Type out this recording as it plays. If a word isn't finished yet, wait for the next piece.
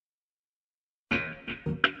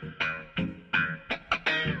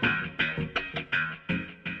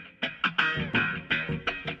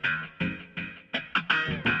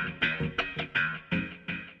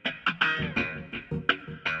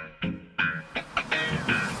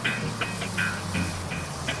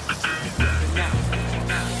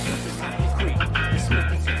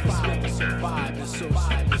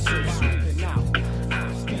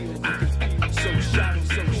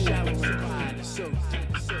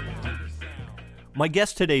My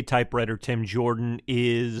guest today, typewriter Tim Jordan,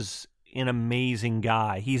 is an amazing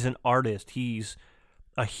guy. He's an artist. He's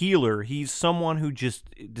a healer. He's someone who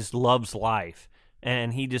just loves life,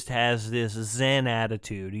 and he just has this Zen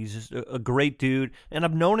attitude. He's just a great dude, and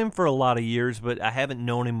I've known him for a lot of years, but I haven't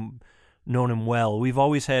known him well. We've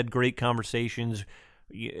always had great conversations.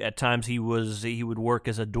 At times, he would work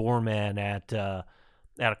as a doorman at a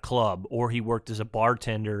club, or he worked as a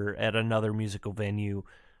bartender at another musical venue.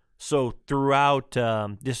 So throughout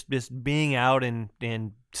just being out and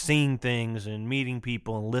seeing things and meeting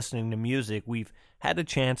people and listening to music, we've had a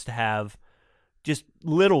chance to have just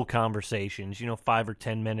little conversations, 5 or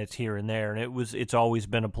 10 minutes here and there, and it's always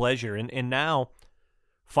been a pleasure. And now,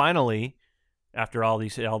 finally, after all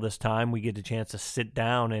this time, we get a chance to sit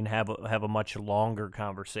down and have a much longer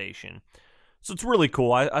conversation. So it's really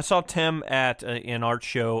cool. I saw Tim at an art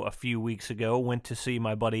show a few weeks ago. Went to see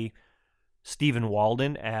my buddy Stephen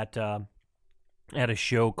Walden at a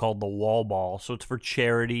show called The Wall Ball. So it's for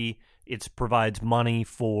charity. It provides money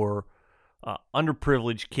for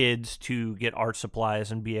underprivileged kids to get art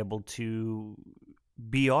supplies and be able to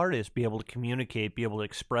be artists, be able to communicate, be able to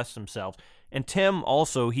express themselves. And Tim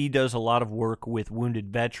also, he does a lot of work with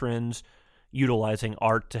wounded veterans, utilizing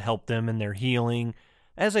art to help them in their healing.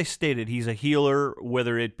 As I stated, he's a healer,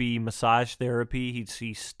 whether it be massage therapy.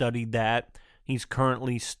 He studied that. He's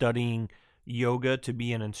currently studying yoga to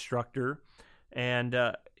be an instructor, and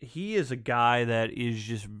he is a guy that is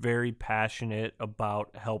just very passionate about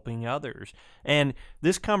helping others. And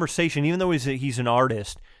this conversation, even though he's an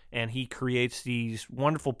artist and he creates these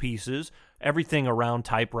wonderful pieces, everything around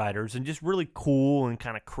typewriters, and just really cool and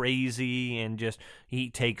kind of crazy, and just he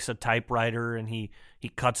takes a typewriter and he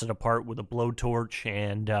cuts it apart with a blowtorch,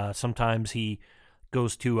 and sometimes he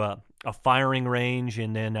goes to a firing range,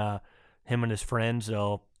 and then him and his friends,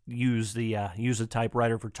 they'll use the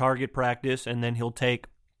typewriter for target practice, and then he'll take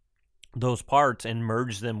those parts and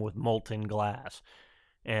merge them with molten glass,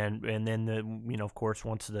 and then of course,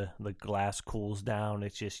 once the glass cools down,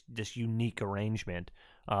 it's just this unique arrangement,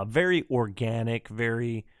 very organic,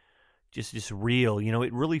 very just real.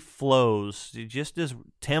 It really flows, just as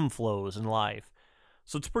Tim flows in life.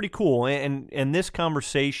 So it's pretty cool, and this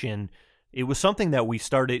conversation, it was something that we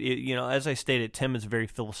started. As I stated, Tim is very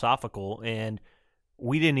philosophical, and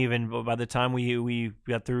we didn't even, by the time we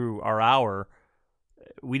got through our hour,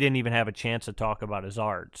 we didn't even have a chance to talk about his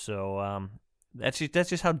art. So that's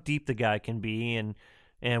just how deep the guy can be,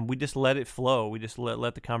 and we just let it flow. We just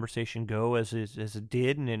let the conversation go as it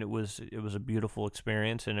did, and it was a beautiful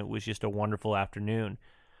experience, and it was just a wonderful afternoon.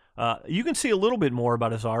 You can see a little bit more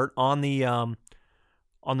about his art on the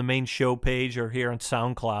main show page or here on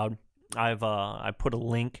SoundCloud. I put a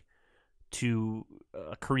link to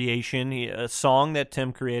a creation, a song that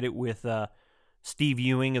Tim created with Steve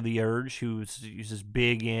Ewing of The Urge, who's just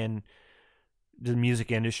big in the music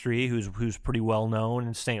industry, who's pretty well known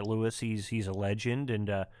in St. Louis. He's a legend,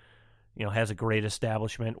 and has a great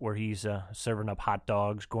establishment where he's serving up hot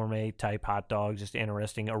dogs, gourmet type hot dogs, just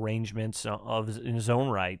interesting arrangements in his own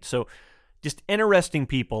right. So just interesting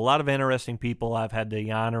people, a lot of interesting people I've had the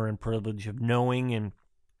honor and privilege of knowing, and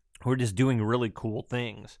who are just doing really cool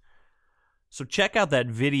things. So check out that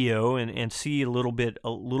video and see a little bit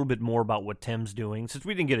more about what Tim's doing. Since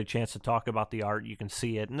we didn't get a chance to talk about the art, you can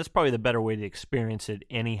see it, and that's probably the better way to experience it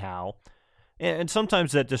anyhow. And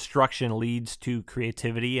sometimes that destruction leads to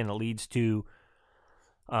creativity, and it leads to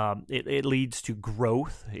it leads to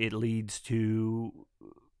growth. It leads to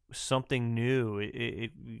something new.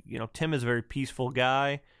 Tim is a very peaceful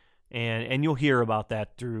guy, and you'll hear about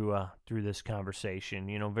that through this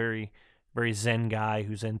conversation. Very, very Zen guy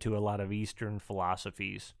who's into a lot of Eastern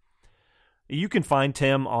philosophies. You can find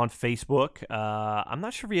Tim on Facebook. I'm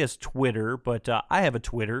not sure if he has Twitter, but I have a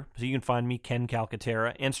Twitter, so you can find me, Ken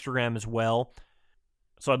Calcaterra, Instagram as well.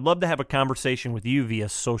 So I'd love to have a conversation with you via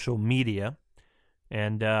social media,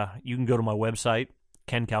 and you can go to my website,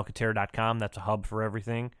 kencalcaterra.com. That's a hub for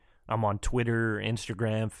everything. I'm on Twitter,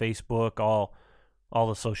 Instagram, Facebook, all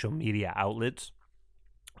the social media outlets.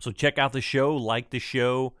 So check out the show, like the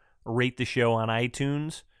show, rate the show on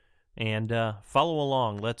iTunes, and follow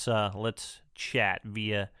along. Let's chat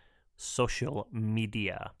via social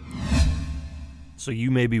media. So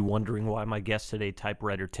you may be wondering why my guest today,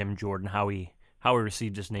 typewriter Tim Jordan, how he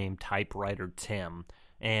received his name, Typewriter Tim.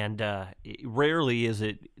 And rarely is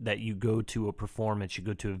it that you go to a performance, you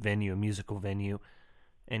go to a venue, a musical venue,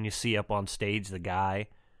 and you see up on stage the guy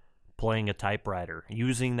playing a typewriter,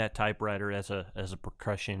 using that typewriter as a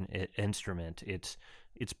percussion instrument.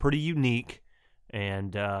 It's pretty unique,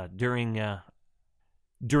 and during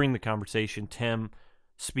the conversation, Tim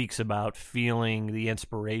speaks about feeling the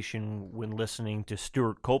inspiration when listening to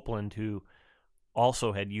Stuart Copeland, who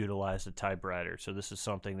also had utilized a typewriter. So this is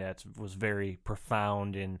something that was very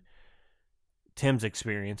profound in Tim's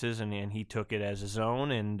experiences, and he took it as his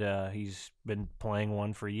own, and he's been playing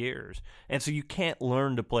one for years. And so you can't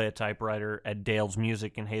learn to play a typewriter at Dale's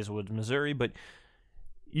Music in Hazelwood, Missouri, but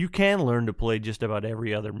you can learn to play just about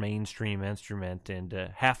every other mainstream instrument,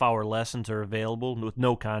 and half-hour lessons are available with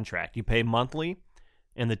no contract. You pay monthly,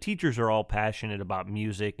 and the teachers are all passionate about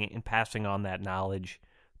music and passing on that knowledge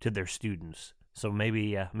to their students. So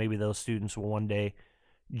maybe those students will one day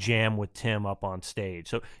jam with Tim up on stage.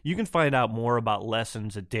 So you can find out more about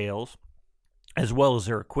lessons at Dale's, as well as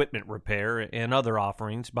their equipment repair and other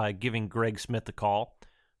offerings, by giving Greg Smith a call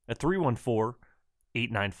at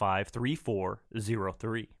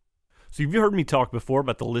 314-895-3403. So you've heard me talk before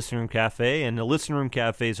about the Listening Room Cafe, and the Listening Room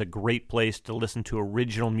Cafe is a great place to listen to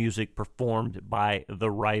original music performed by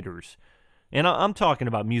the writers. And I'm talking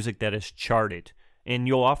about music that is charted, and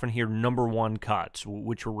you'll often hear number one cuts,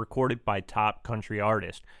 which were recorded by top country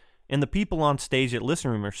artists. And the people on stage at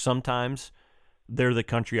Listening Room are sometimes they're the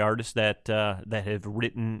country artists that have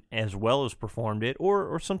written as well as performed it,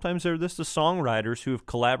 or sometimes they're just the songwriters who have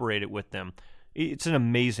collaborated with them. It's an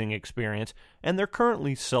amazing experience, and they're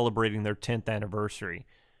currently celebrating their 10th anniversary.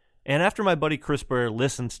 And after my buddy Chris Blair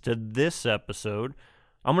listens to this episode,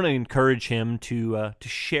 I'm going to encourage him to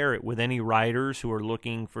share it with any writers who are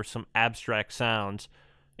looking for some abstract sounds,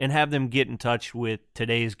 and have them get in touch with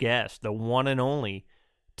today's guest, the one and only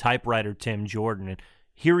typewriter Tim Jordan. And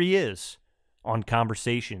here he is on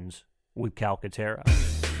Conversations with Calcaterra.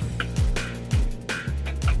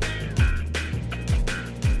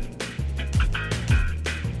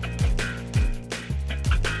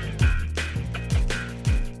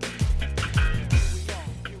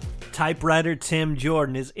 Typewriter Tim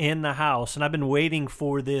Jordan is in the house, and I've been waiting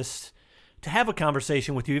for this to have a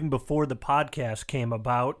conversation with you even before the podcast came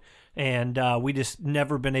about, and we just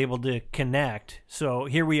never been able to connect. So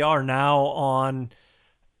here we are now on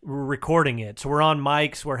recording it. So we're on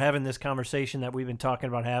mics. We're having this conversation that we've been talking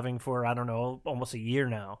about having for, I don't know, almost a year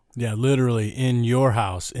now. Yeah, literally in your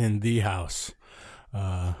house, in the house.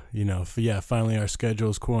 Finally our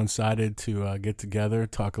schedules coincided to get together,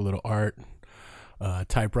 talk a little art.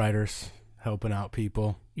 Typewriters, helping out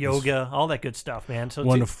people, yoga, all that good stuff, man. So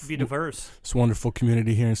wonderful, be diverse. This wonderful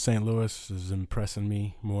community here in St. Louis is impressing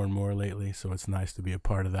me more and more lately, so it's nice to be a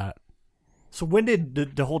part of that. So when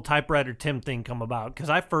did the whole Typewriter Tim thing come about?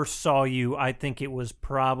 Because I first saw you, I think it was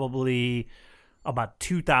probably about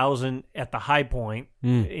 2000 at the High Point.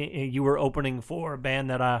 You were opening for a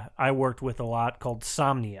band that I worked with a lot called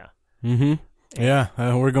Somnia. Mm-hmm. Yeah,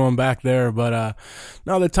 we're going back there, but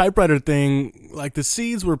no, the typewriter thing, like the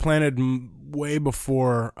seeds were planted way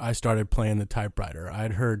before I started playing the typewriter.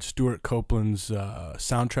 I'd heard Stuart Copeland's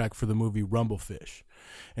soundtrack for the movie Rumblefish.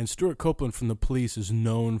 And Stuart Copeland from The Police is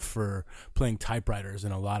known for playing typewriters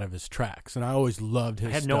in a lot of his tracks. And I always loved his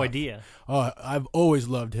stuff. I had no idea. Oh, I've always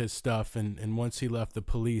loved his stuff. And once he left The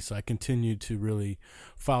Police, I continued to really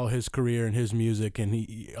follow his career and his music. And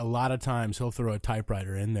a lot of times he'll throw a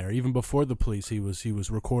typewriter in there. Even before The Police, he was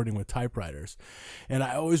recording with typewriters. And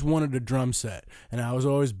I always wanted a drum set. And I was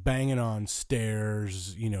always banging on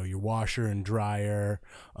stairs, your washer and dryer.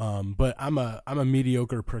 But I'm a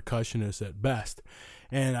mediocre percussionist at best.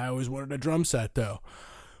 And I always wanted a drum set, though.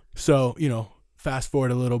 So, fast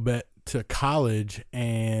forward a little bit to college,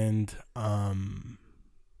 and, I'm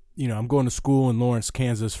going to school in Lawrence,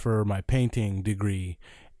 Kansas for my painting degree,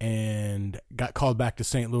 and got called back to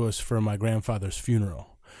St. Louis for my grandfather's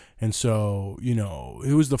funeral. And so,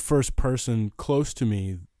 he was the first person close to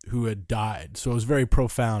me who had died. So it was very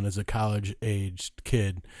profound as a college-aged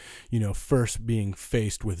kid, first being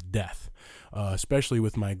faced with death. Especially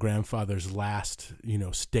with my grandfather's last,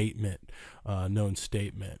 known statement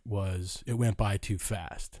was, "It went by too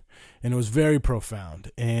fast." And it was very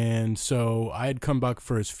profound. And so I had come back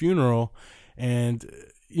for his funeral, and,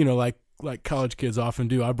 like college kids often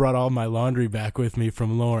do, I brought all my laundry back with me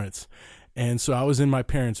from Lawrence. And so I was in my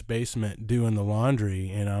parents' basement doing the laundry,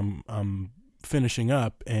 and I'm finishing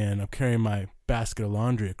up, and I'm carrying my basket of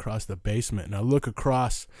laundry across the basement. And I look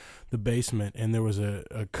across the basement, and there was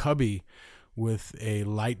a cubby with a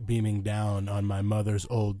light beaming down on my mother's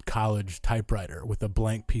old college typewriter with a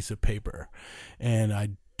blank piece of paper. And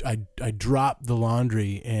I dropped the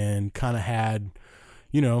laundry and kind of had,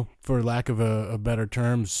 for lack of a better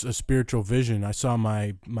terms, a spiritual vision. I saw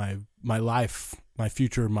my life, my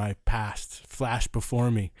future, my past flash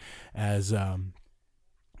before me as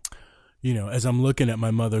as I'm looking at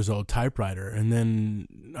my mother's old typewriter. And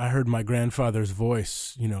then I heard my grandfather's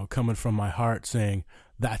voice, coming from my heart saying,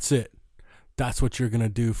 That's it. That's what you're going to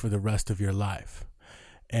do for the rest of your life.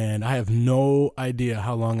 And I have no idea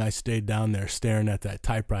how long I stayed down there staring at that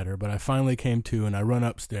typewriter, but I finally came to, and I run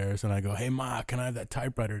upstairs and I go, "Hey, Ma, can I have that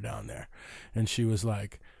typewriter down there?" And she was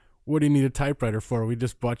like, "What do you need a typewriter for? We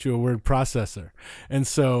just bought you a word processor." And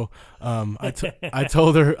so I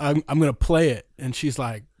told her, I'm going to play it. And she's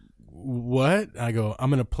like, "What?" And I go,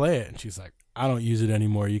 "I'm going to play it." And she's like, "I don't use it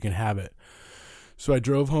anymore. You can have it." So I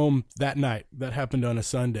drove home that night. That happened on a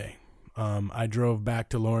Sunday. I drove back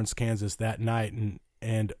to Lawrence, Kansas that night,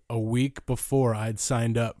 and a week before I'd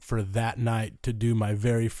signed up for that night to do my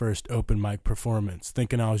very first open mic performance,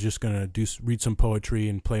 thinking I was just going to read some poetry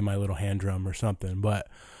and play my little hand drum or something. But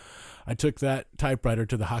I took that typewriter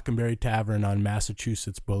to the Hockenberry Tavern on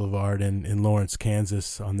Massachusetts Boulevard in Lawrence,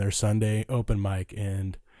 Kansas on their Sunday open mic,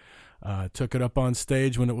 and took it up on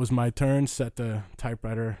stage when it was my turn, set the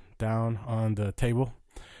typewriter down on the table,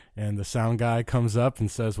 and the sound guy comes up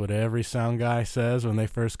and says what every sound guy says when they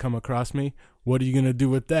first come across me: "What are you going to do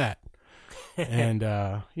with that?" And,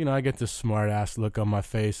 I get this smart ass look on my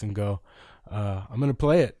face and go, "I'm going to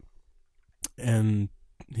play it." And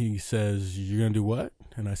he says, "You're going to do what?"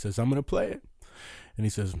 And I says, "I'm going to play it." And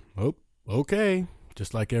he says, "Oh, okay."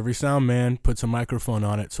 Just like every sound man, puts a microphone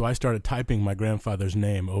on it. So I started typing my grandfather's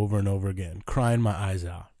name over and over again, crying my eyes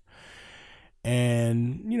out.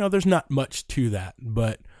 And, there's not much to that,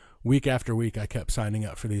 but week after week, I kept signing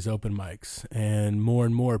up for these open mics, and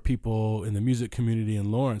more people in the music community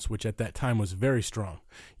in Lawrence, which at that time was very strong.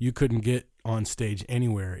 You couldn't get on stage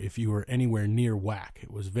anywhere if you were anywhere near WAC.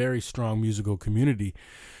 It was a very strong musical community.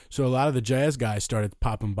 So a lot of the jazz guys started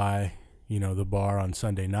popping by, the bar on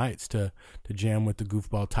Sunday nights to jam with the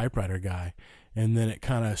goofball typewriter guy. And then it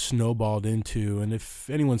kind of snowballed into, and if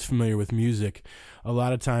anyone's familiar with music, a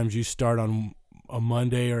lot of times you start on a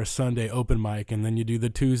Monday or a Sunday open mic, and then you do the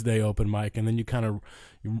Tuesday open mic, and then you kind of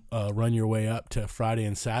run your way up to Friday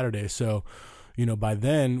and Saturday. So, by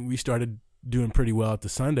then we started doing pretty well at the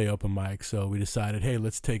Sunday open mic. So we decided, hey,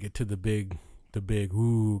 let's take it to the big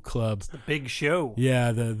club. It's the big show.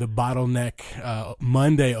 Yeah, the bottleneck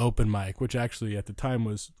Monday open mic, which actually at the time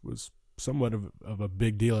was somewhat of a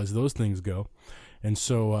big deal as those things go. And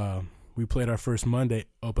so we played our first Monday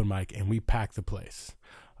open mic, and we packed the place.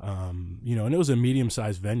 And it was a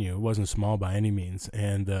medium-sized venue. It wasn't small by any means.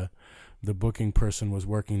 And the booking person was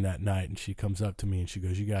working that night, and she comes up to me and she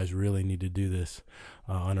goes, "You guys really need to do this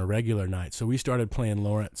on a regular night." So we started playing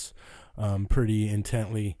Lawrence pretty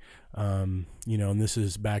intently, and this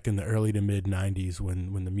is back in the early to mid 90s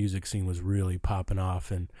when the music scene was really popping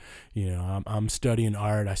off. And, I'm studying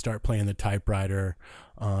art. I start playing the typewriter,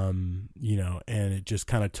 and it just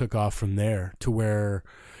kind of took off from there to where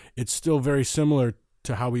it's still very similar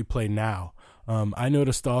to how we play now. I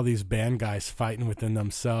noticed all these band guys fighting within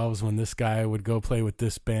themselves when this guy would go play with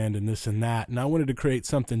this band and this and that. And I wanted to create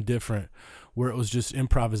something different where it was just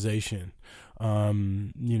improvisation. I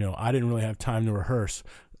didn't really have time to rehearse.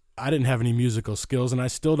 I didn't have any musical skills, and I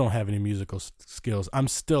still don't have any musical skills. I'm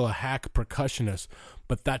still a hack percussionist,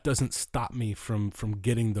 but that doesn't stop me from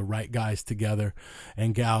getting the right guys together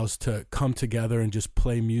and gals to come together and just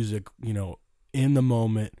play music, in the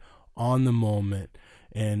moment, on the moment,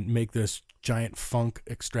 and make this giant funk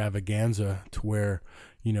extravaganza to where,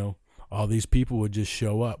 all these people would just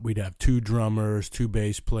show up. We'd have 2 drummers, 2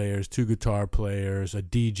 bass players, 2 guitar players, a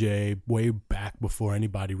DJ, way back before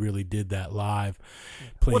anybody really did that live.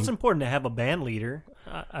 Well, it's important to have a band leader.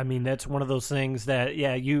 I mean, that's one of those things that,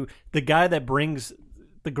 the guy that brings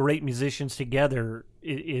the great musicians together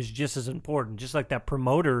is just as important, just like that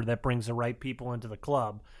promoter that brings the right people into the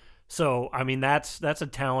club. So, I mean, that's a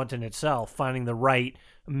talent in itself, finding the right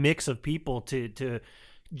mix of people to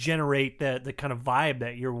generate the kind of vibe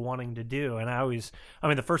that you're wanting to do. And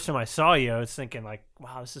the first time I saw you, I was thinking like,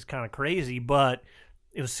 wow, this is kind of crazy, but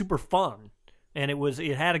it was super fun. And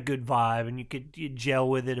it had a good vibe, and you gel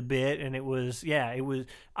with it a bit. And it was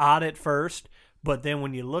odd at first, but then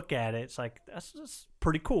when you look at it, it's like, that's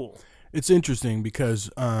pretty cool. It's interesting because,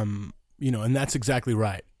 and that's exactly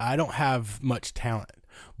right. I don't have much talent,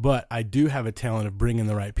 but I do have a talent of bringing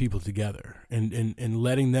the right people together and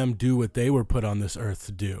letting them do what they were put on this earth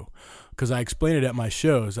to do. Because I explain it at my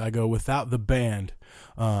shows. I go, without the band,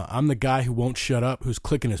 I'm the guy who won't shut up, who's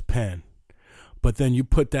clicking his pen. But then you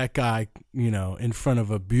put that guy, in front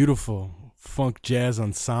of a beautiful funk jazz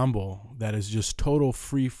ensemble that is just total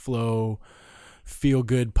free flow, feel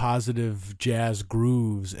good, positive jazz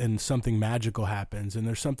grooves, and something magical happens. And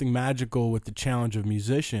there's something magical with the challenge of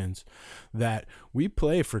musicians that we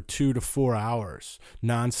play for 2 to 4 hours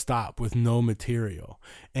nonstop with no material.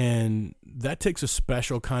 And that takes a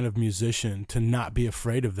special kind of musician to not be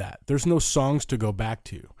afraid of that. There's no songs to go back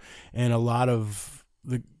to. And a lot of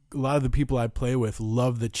the people I play with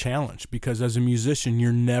love the challenge, because as a musician,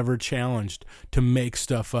 you're never challenged to make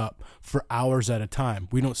stuff up for hours at a time.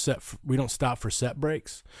 We don't stop for set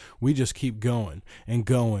breaks. We just keep going and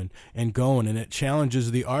going and going. And it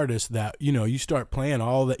challenges the artist that, you start playing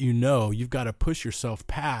all that you've got to push yourself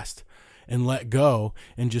past and let go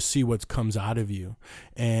and just see what comes out of you.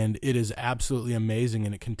 And it is absolutely amazing.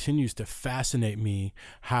 And it continues to fascinate me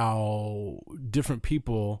how different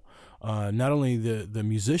people, not only the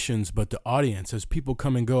musicians, but the audience, as people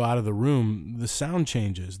come and go out of the room, the sound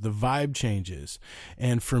changes, the vibe changes.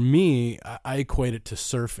 And for me, I equate it to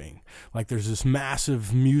surfing. Like there's this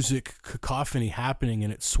massive music cacophony happening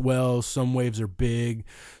and it swells. Some waves are big,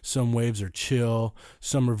 some waves are chill,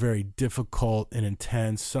 some are very difficult and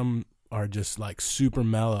intense, some are just like super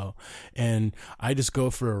mellow, and I just go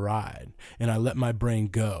for a ride and I let my brain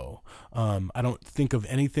go. I don't think of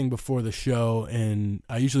anything before the show, and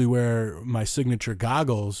I usually wear my signature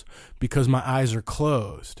goggles because my eyes are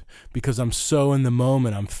closed, because I'm so in the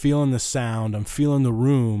moment. I'm feeling the sound, I'm feeling the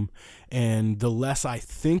room, and the less I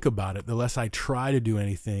think about it, the less I try to do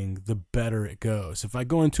anything, the better it goes. If I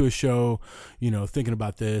go into a show, thinking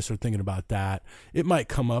about this or thinking about that, it might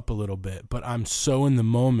come up a little bit, but I'm so in the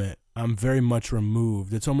moment. I'm very much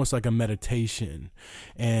removed. It's almost like a meditation.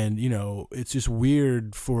 And, it's just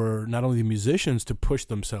weird for not only the musicians to push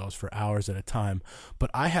themselves for hours at a time, but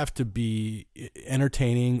I have to be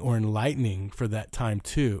entertaining or enlightening for that time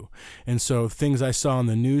too. And so things I saw on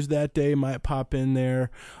the news that day might pop in there.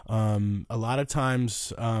 A lot of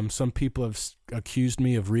times, some people have accused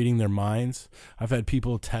me of reading their minds. I've had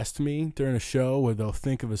people test me during a show where they'll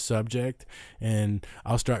think of a subject and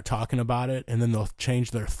I'll start talking about it, and then they'll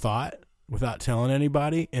change their thought without telling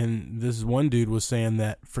anybody. And this one dude was saying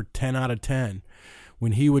that for 10 out of 10,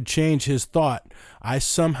 when he would change his thought, I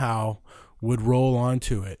somehow would roll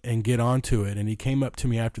onto it and get onto it. And he came up to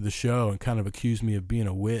me after the show and kind of accused me of being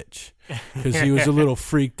a witch, because he was a little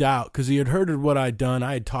freaked out because he had heard of what I'd done.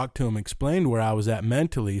 I had talked to him, explained where I was at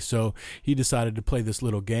mentally. So he decided to play this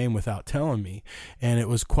little game without telling me. And it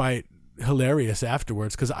was quite hilarious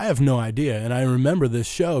afterwards, because I have no idea. And I remember this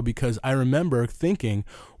show because I remember thinking,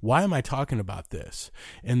 why am I talking about this?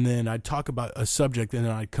 And then I'd talk about a subject and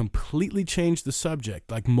then I'd completely change the subject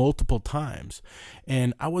like multiple times.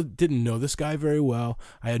 And I didn't know this guy very well.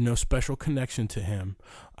 I had no special connection to him.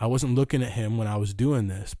 I wasn't looking at him when I was doing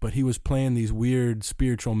this, but he was playing these weird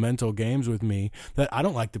spiritual mental games with me that I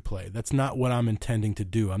don't like to play. That's not what I'm intending to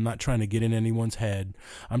do. I'm not trying to get in anyone's head.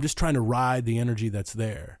 I'm just trying to ride the energy that's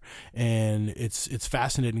there. And it's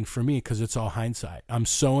fascinating for me because it's all hindsight. I'm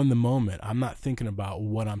so in the moment. I'm not thinking about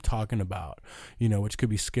what I'm talking about, which could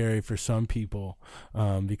be scary for some people,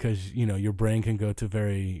 because, your brain can go to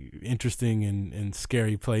very interesting and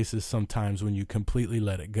scary places sometimes when you completely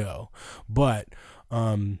let it go. But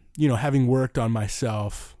having worked on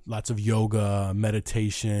myself, lots of yoga,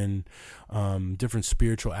 meditation, different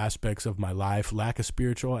spiritual aspects of my life, lack of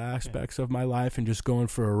spiritual aspects of my life, and just going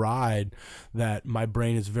for a ride, that my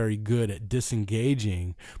brain is very good at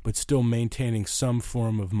disengaging, but still maintaining some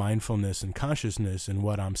form of mindfulness and consciousness in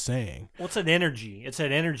what I'm saying. Well, it's an energy. It's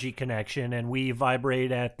an energy connection, and we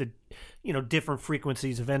vibrate at the, different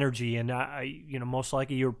frequencies of energy, and I most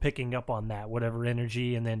likely you're picking up on that, whatever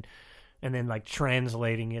energy, and then like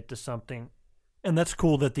translating it to something. And that's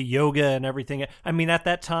cool that the yoga and everything. I mean, at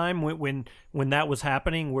that time when that was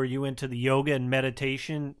happening, were you into the yoga and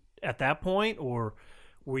meditation at that point, or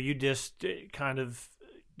were you just kind of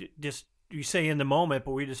just, you say in the moment,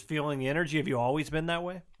 but were you just feeling the energy? Have you always been that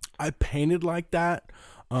way? I painted like that,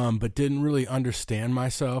 but didn't really understand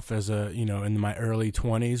myself as in my early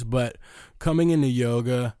 20s. But coming into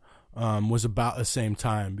yoga was about the same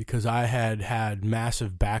time, because I had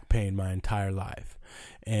massive back pain my entire life.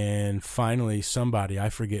 And finally somebody, I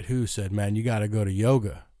forget who, said, man, you got to go to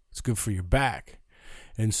yoga. It's good for your back.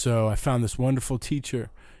 And so I found this wonderful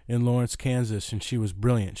teacher in Lawrence, Kansas, and she was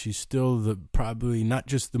brilliant. She's still probably not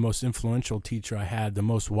just the most influential teacher I had, the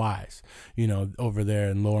most wise, over there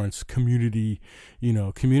in Lawrence community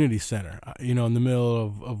center, in the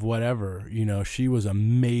middle of whatever, she was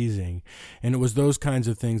amazing. And it was those kinds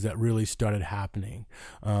of things that really started happening.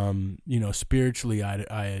 Spiritually,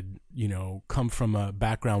 I had, come from a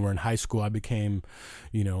background where in high school I became,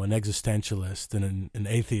 an existentialist and an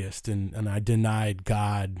atheist, and I denied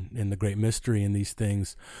God and the great mystery and these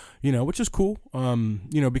things. which is cool.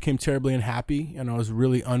 Became terribly unhappy, and I was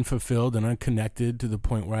really unfulfilled and unconnected to the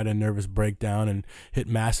point where I had a nervous breakdown and hit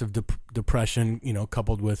massive depression,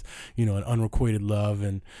 coupled with, an unrequited love,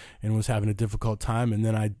 and was having a difficult time. And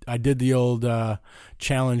then I did the old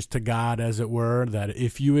challenge to God, as it were, that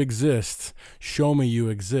if you exist, show me you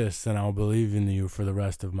exist, and I'll believe in you for the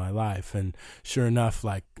rest of my life. And sure enough,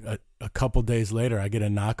 like a couple days later, I get a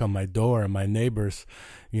knock on my door, and my neighbor's,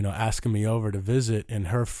 asking me over to visit, and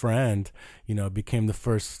her friend, became the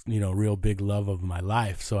first, real big love of my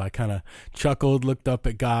life. So I kind of chuckled, looked up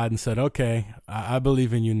at God and said, okay, I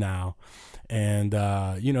believe in you now. And,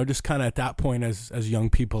 just kind of at that point, as young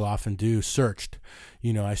people often do, searched.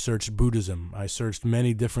 I searched Buddhism. I searched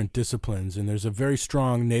many different disciplines. And there's a very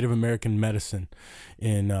strong Native American medicine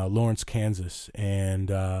in Lawrence, Kansas, and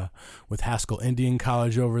with Haskell Indian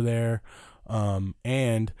College over there,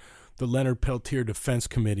 and the Leonard Peltier Defense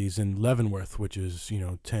Committees in Leavenworth, which is,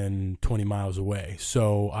 10, 20 miles away.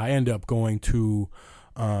 So I end up going to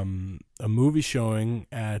a movie showing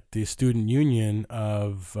at the Student Union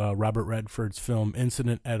of Robert Redford's film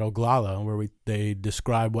Incident at Oglala, where they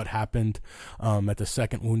describe what happened at the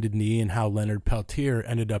Second Wounded Knee and how Leonard Peltier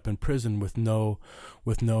ended up in prison with no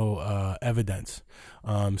evidence.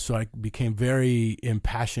 So I became very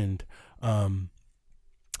impassioned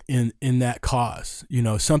in that cause.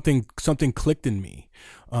 Something clicked in me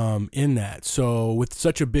in that. So with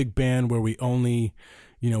such a big band where we only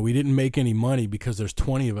we didn't make any money because there's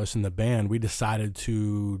 20 of us in the band. We decided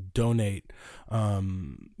to donate,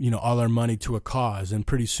 all our money to a cause. And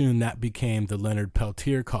pretty soon that became the Leonard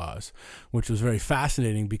Peltier cause, which was very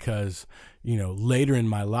fascinating because, later in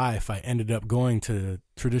my life, I ended up going to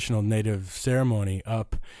traditional Native ceremony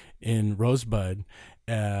up in Rosebud.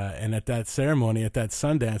 And at that ceremony, at that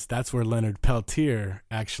Sundance, that's where Leonard Peltier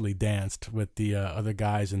actually danced with the other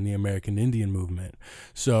guys in the American Indian movement.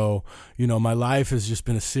 So, my life has just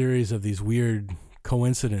been a series of these weird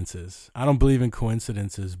coincidences. I don't believe in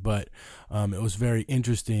coincidences, but it was very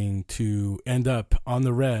interesting to end up on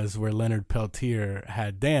the res where Leonard Peltier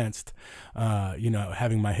had danced,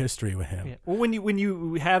 having my history with him. Yeah. Well, when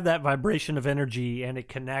you have that vibration of energy and it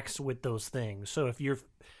connects with those things, so if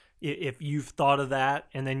you've thought of that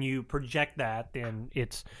and then you project that, then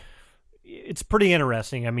it's pretty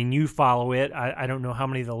interesting. I mean, you follow it. I don't know how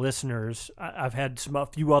many of the listeners. I've had a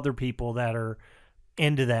few other people that are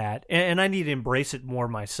into that, and I need to embrace it more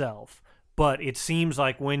myself. But it seems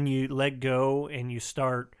like when you let go and you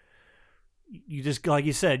start, you just, like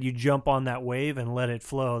you said, you jump on that wave and let it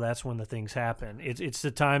flow. That's when the things happen. It's the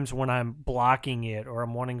times when I'm blocking it or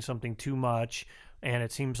I'm wanting something too much, and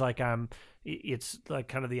it seems like it's like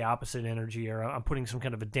kind of the opposite energy, or I'm putting some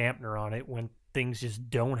kind of a dampener on it when things just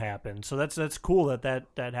don't happen. So that's cool that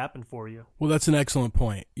happened for you. Well, that's an excellent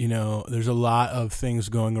point. There's a lot of things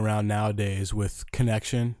going around nowadays with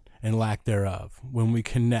connection and lack thereof. When we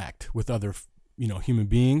connect with other human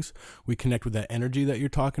beings, we connect with that energy that you're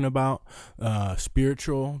talking about,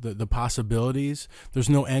 spiritual, the possibilities. There's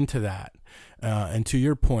no end to that. And to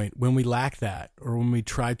your point, when we lack that, or when we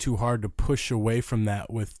try too hard to push away from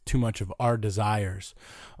that with too much of our desires,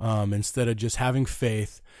 instead of just having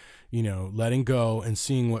faith, letting go and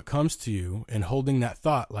seeing what comes to you and holding that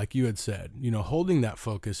thought, like you had said, holding that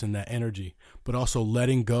focus and that energy, but also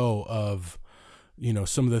letting go of,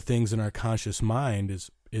 some of the things in our conscious mind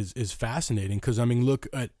is fascinating. Because look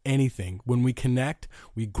at anything. When we connect,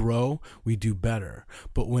 we grow, we do better.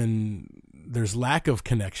 But when there's lack of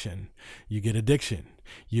connection, you get addiction,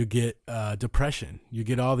 you get depression, you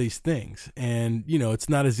get all these things. And it's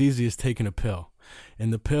not as easy as taking a pill.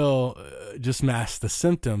 And the pill just masks the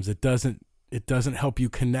symptoms. It doesn't help you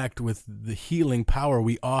connect with the healing power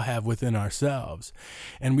we all have within ourselves.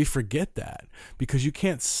 And we forget that because you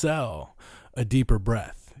can't sell a deeper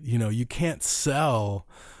breath. You can't sell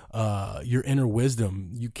your inner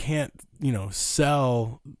wisdom. You can't,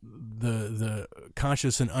 sell the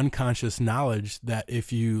conscious and unconscious knowledge that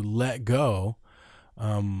if you let go,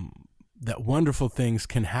 that wonderful things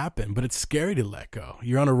can happen, but it's scary to let go.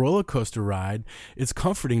 You're on a roller coaster ride. It's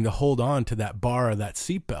comforting to hold on to that bar or that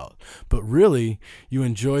seatbelt, but really you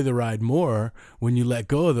enjoy the ride more when you let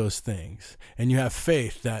go of those things and you have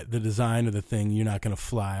faith that the design of the thing, you're not going to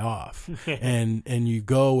fly off and you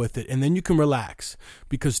go with it. And then you can relax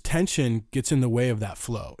because tension gets in the way of that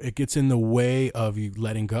flow. It gets in the way of you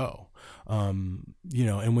letting go. And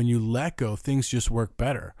when you let go, things just work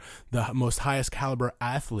better. The most highest caliber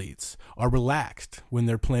athletes are relaxed when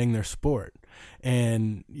they're playing their sport.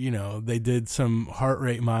 And, they did some heart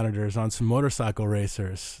rate monitors on some motorcycle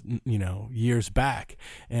racers, years back.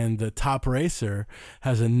 And the top racer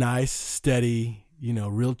has a nice, steady,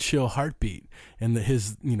 real chill heartbeat, and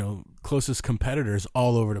his closest competitor is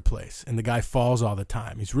all over the place, and the guy falls all the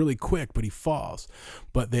time. He's really quick, but he falls.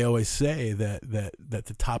 But they always say that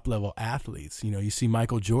the top level athletes, you see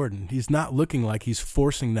Michael Jordan, he's not looking like he's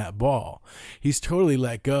forcing that ball. He's totally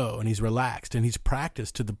let go, and he's relaxed, and he's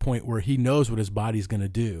practiced to the point where he knows what his body's going to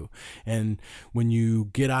do. And when you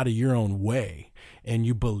get out of your own way and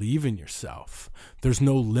you believe in yourself, there's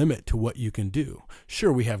no limit to what you can do.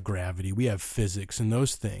 Sure, we have gravity, we have physics and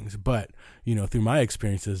those things, but through my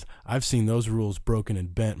experiences, I've seen those rules broken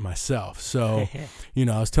and bent myself. So,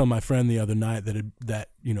 I was telling my friend the other night that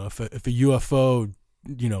if a UFO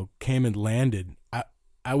came and landed,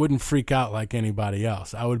 I wouldn't freak out like anybody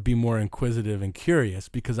else. I would be more inquisitive and curious,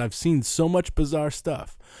 because I've seen so much bizarre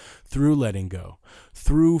stuff through letting go,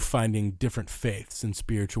 through finding different faiths and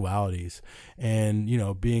spiritualities, and,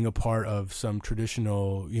 being a part of some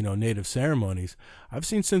traditional, native ceremonies. I've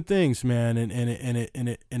seen some things, man,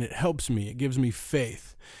 and it helps me. It gives me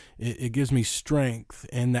faith. It gives me strength,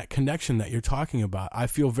 and that connection that you're talking about. I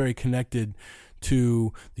feel very connected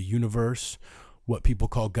to the universe, what people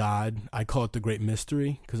call God. I call it the great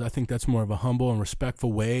mystery, because I think that's more of a humble and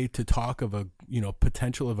respectful way to talk of a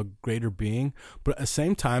potential of a greater being. But at the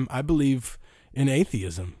same time, I believe in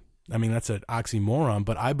atheism. I mean, that's an oxymoron,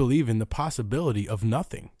 but I believe in the possibility of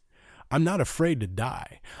nothing. I'm not afraid to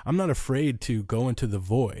die. I'm not afraid to go into the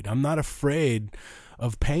void. I'm not afraid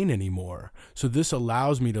of pain anymore. So this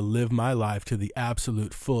allows me to live my life to the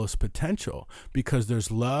absolute fullest potential, because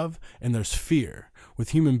there's love and there's fear. With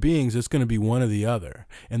human beings, it's going to be one or the other.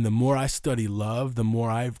 And the more I study love, the more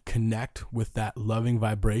I connect with that loving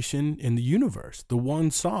vibration in the universe, the one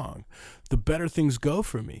song, the better things go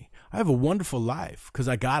for me. I have a wonderful life because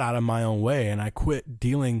I got out of my own way and I quit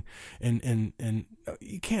dealing, and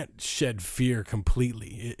you can't shed fear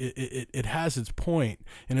completely. It has its point,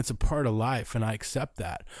 and it's a part of life, and I accept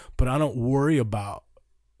that. But I don't worry about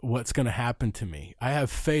what's going to happen to me. I have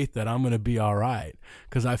faith that I'm going to be all right,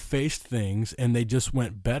 because I faced things and they just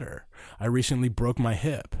went better. I recently broke my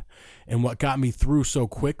hip, and what got me through so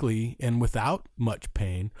quickly and without much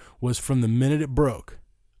pain was from the minute it broke,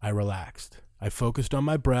 I relaxed. I focused on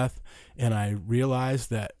my breath, and I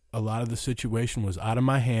realized that a lot of the situation was out of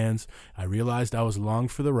my hands. I realized I was along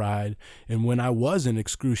for the ride, and when I was in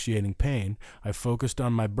excruciating pain, I focused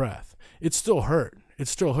on my breath. It still hurt. It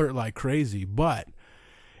still hurt like crazy, but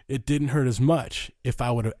it didn't hurt as much if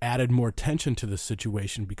I would have added more tension to the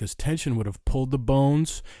situation, because tension would have pulled the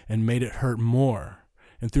bones and made it hurt more.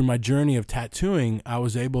 And through my journey of tattooing, I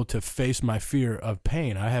was able to face my fear of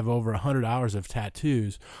pain. I have over 100 hours of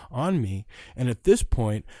tattoos on me. And at this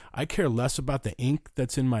point, I care less about the ink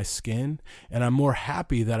that's in my skin. And I'm more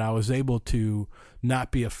happy that I was able to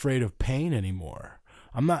not be afraid of pain anymore.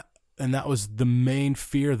 And that was the main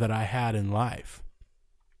fear that I had in life.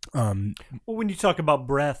 Well, when you talk about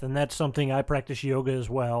breath, and that's something I practice yoga as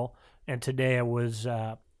well. And today I was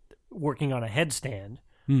working on a headstand.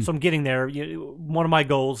 So I'm getting there. One of my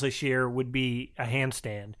goals this year would be a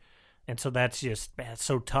handstand. And so that's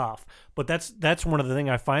so tough. But that's one of the things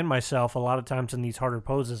I find myself a lot of times in these harder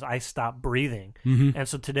poses, I stop breathing. Mm-hmm. And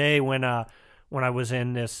so today when I was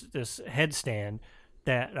in this headstand,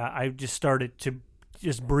 that I just started to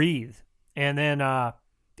just breathe. And then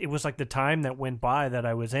it was like the time that went by that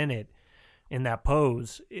I was in that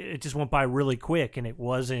pose, it just went by really quick, and it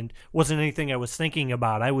wasn't anything I was thinking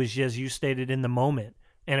about. I was just, you stated, in the moment.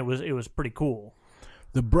 And it was pretty cool.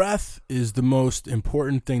 The breath is the most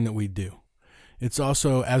important thing that we do. It's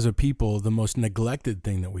also, as a people, the most neglected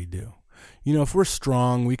thing that we do. If we're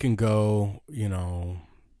strong, we can go,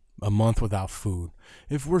 a month without food.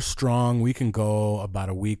 If we're strong, we can go about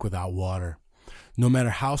a week without water. No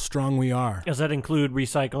matter how strong we are. Does that include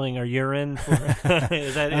recycling our urine?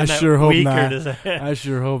 Is that I sure hope not. I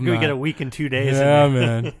sure hope not. We get a week and 2 days. Yeah,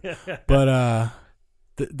 man. But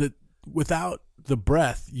without the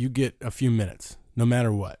breath, you get a few minutes, no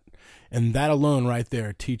matter what. And that alone right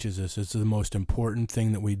there teaches us it's the most important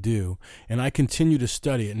thing that we do. And I continue to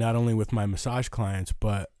study it, not only with my massage clients,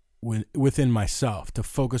 but within myself, to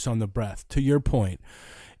focus on the breath. To your point,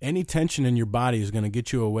 any tension in your body is going to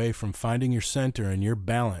get you away from finding your center and your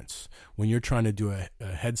balance when you're trying to do a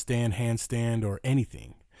headstand, handstand, or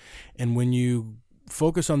anything. And when you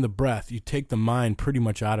focus on the breath, you take the mind pretty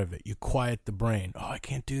much out of it. You quiet the brain. Oh, I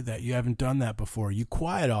can't do that. You haven't done that before. You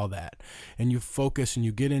quiet all that, and you focus, and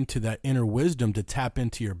you get into that inner wisdom to tap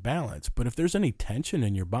into your balance. But if there's any tension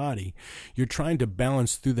in your body, you're trying to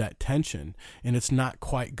balance through that tension, and it's not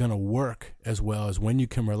quite going to work as well as when you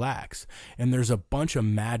can relax. And there's a bunch of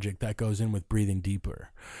magic that goes in with breathing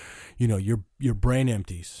deeper. Your brain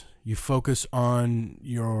empties. You focus on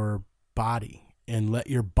your body and let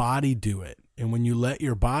your body do it. And when you let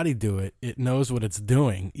your body do it, it knows what it's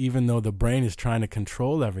doing, even though the brain is trying to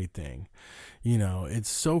control everything. You know, it's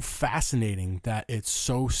so fascinating that it's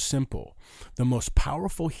so simple. The most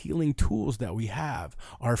powerful healing tools that we have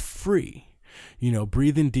are free. You know,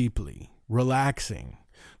 breathing deeply, relaxing,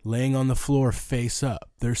 laying on the floor face up.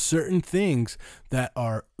 There's certain things that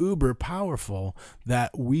are uber powerful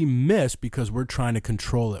that we miss because we're trying to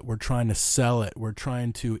control it. We're trying to sell it. We're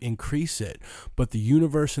trying to increase it. But the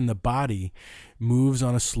universe and the body moves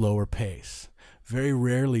on a slower pace. Very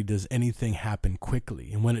rarely does anything happen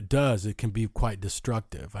quickly. And when it does, it can be quite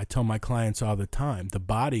destructive. I tell my clients all the time, the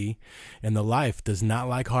body and the life does not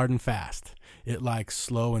like hard and fast. It likes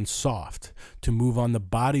slow and soft to move on the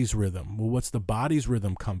body's rhythm. Well, what's the body's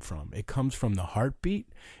rhythm come from? It comes from the heartbeat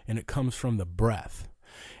and it comes from the breath.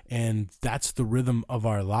 And that's the rhythm of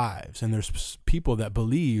our lives. And there's people that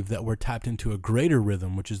believe that we're tapped into a greater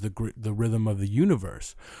rhythm, which is the rhythm of the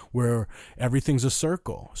universe, where everything's a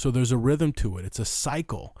circle. So there's a rhythm to it. It's a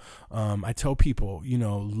cycle. I tell people, you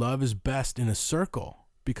know, love is best in a circle,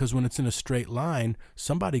 because when it's in a straight line,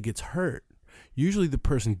 somebody gets hurt. Usually the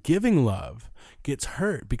person giving love gets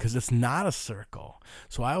hurt because it's not a circle.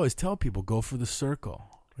 So I always tell people, go for the circle.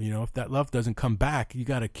 You know, if that love doesn't come back, you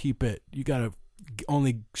got to keep it. You got to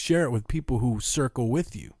only share it with people who circle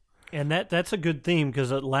with you. And that's a good theme,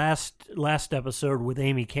 because last episode with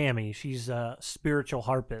Amy Cami, she's a spiritual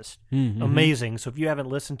harpist. Mm-hmm. Amazing. So if you haven't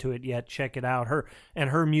listened to it yet, check it out.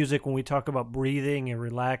 Her music, when we talk about breathing and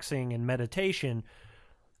relaxing and meditation,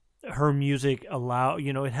 her music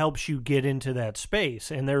it helps you get into that space.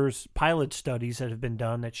 And there's pilot studies that have been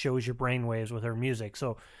done that shows your brainwaves with her music.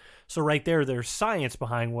 So right there's science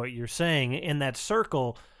behind what you're saying. In that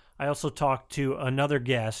circle, I also talked to another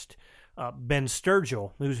guest, Ben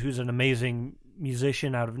Sturgill, who's an amazing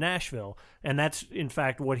musician out of Nashville. And that's, in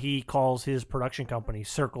fact, what he calls his production company,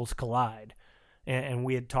 Circles Collide. And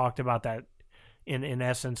we had talked about that, in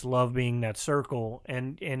essence, love being that circle.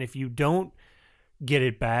 And if you don't get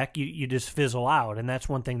it back, you just fizzle out. And that's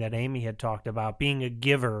one thing that Amy had talked about, being a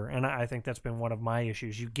giver. And I think that's been one of my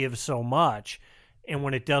issues. You give so much, and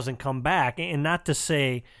when it doesn't come back, and not to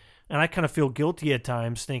say... And I kind of feel guilty at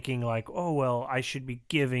times, thinking like, oh, well, I should be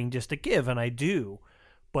giving just to give, and I do.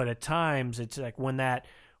 But at times, it's like when that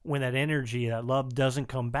energy, that love doesn't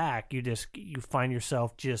come back, you find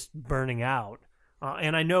yourself just burning out.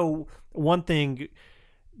 And I know one thing,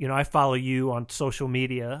 you know, I follow you on social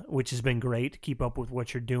media, which has been great to keep up with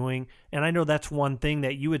what you're doing. And I know that's one thing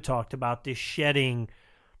that you had talked about, this shedding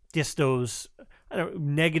just those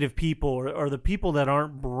negative people or the people that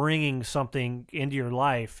aren't bringing something into your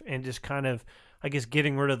life, and just kind of, I guess,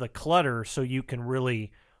 getting rid of the clutter so you can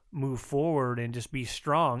really move forward and just be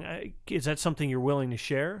strong. Is that something you're willing to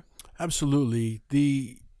share? Absolutely.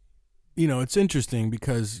 It's interesting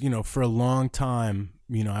because, for a long time,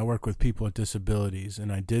 I work with people with disabilities,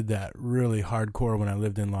 and I did that really hardcore when I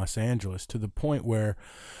lived in Los Angeles, to the point where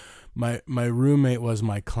my roommate was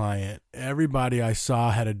my client. Everybody I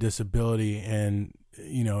saw had a disability, and,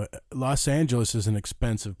 Los Angeles is an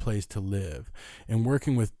expensive place to live, and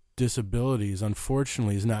working with disabilities,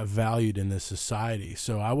 unfortunately, is not valued in this society.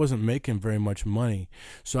 So I wasn't making very much money.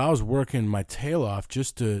 So I was working my tail off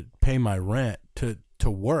just to pay my rent, to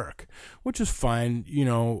work, which is fine.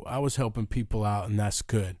 I was helping people out, and that's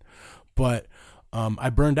good. But I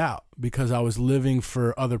burned out because I was living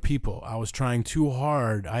for other people. I was trying too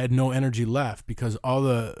hard. I had no energy left because all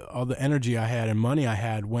the energy I had and money I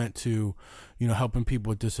had went to, helping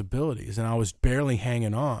people with disabilities, and I was barely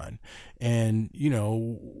hanging on. And,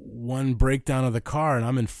 one breakdown of the car and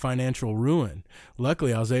I'm in financial ruin.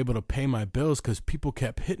 Luckily, I was able to pay my bills because people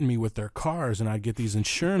kept hitting me with their cars, and I'd get these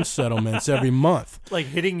insurance settlements every month. Like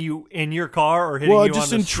hitting you in your car or hitting you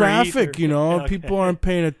just on the in traffic, or, okay. People aren't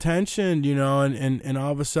paying attention, and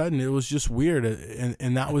all of a sudden it was just weird.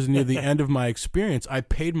 And that was near the end of my experience. I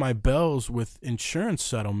paid my bills with insurance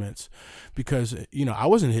settlements because, I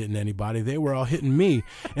wasn't hitting anybody. They were all hitting me.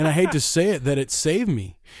 And I hate to say it, that it saved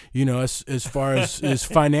me, as far as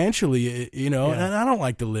financially, and I don't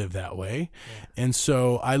like to live that way. Yeah. And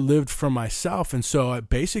so I lived for myself. And so I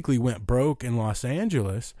basically went broke in Los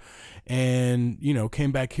Angeles and,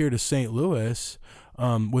 came back here to St. Louis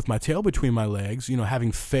with my tail between my legs,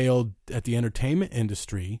 having failed at the entertainment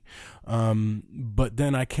industry. But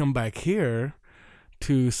then I come back here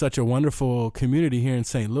to such a wonderful community here in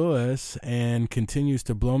St. Louis, and continues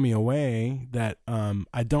to blow me away that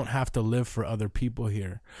I don't have to live for other people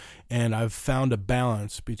here. And I've found a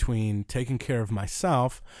balance between taking care of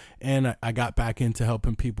myself, and I got back into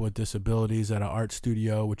helping people with disabilities at an art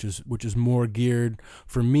studio, which is more geared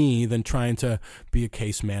for me than trying to be a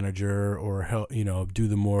case manager or help, do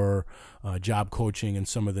the more job coaching and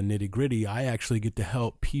some of the nitty gritty. I actually get to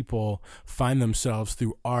help people find themselves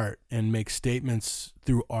through art and make statements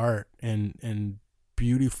through art and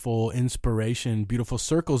beautiful inspiration, beautiful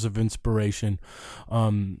circles of inspiration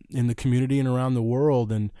in the community and around the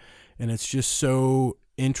world. And it's just so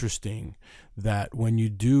interesting that when you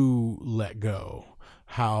do let go,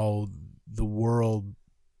 how the world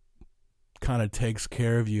kind of takes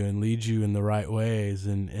care of you and leads you in the right ways.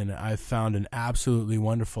 And I've found an absolutely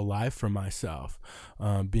wonderful life for myself,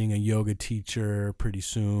 being a yoga teacher pretty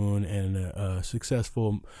soon, and a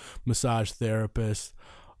successful massage therapist,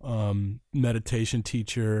 meditation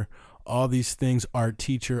teacher, all these things, art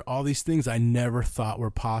teacher, all these things I never thought were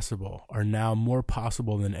possible are now more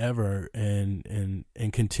possible than ever, and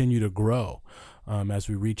continue to grow as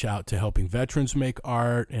we reach out to helping veterans make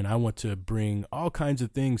art. And I want to bring all kinds of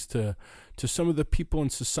things to some of the people in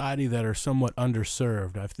society that are somewhat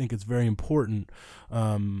underserved. I think it's very important,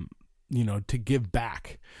 to give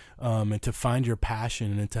back, and to find your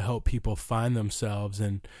passion and to help people find themselves.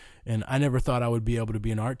 And I never thought I would be able to be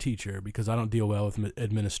an art teacher because I don't deal well with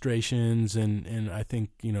administrations. And I think,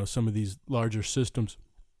 some of these larger systems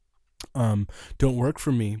don't work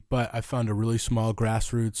for me. But I found a really small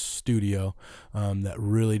grassroots studio that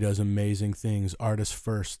really does amazing things. Artists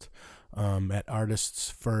First, at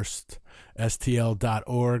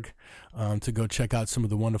artistsfirststl.org, to go check out some of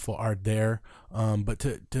the wonderful art there. But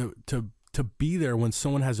to be there when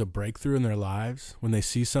someone has a breakthrough in their lives, when they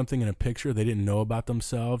see something in a picture they didn't know about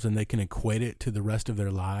themselves and they can equate it to the rest of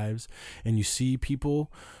their lives, and you see people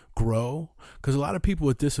grow, because a lot of people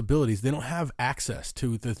with disabilities, they don't have access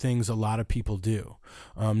to the things a lot of people do.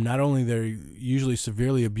 Not only they're usually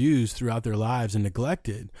severely abused throughout their lives and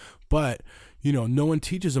neglected, but no one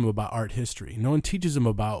teaches them about art history. No one teaches them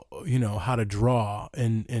about, how to draw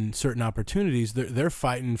and certain opportunities. They're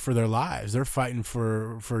fighting for their lives. They're fighting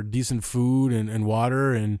for decent food and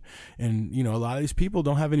water. And a lot of these people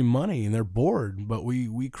don't have any money and they're bored. But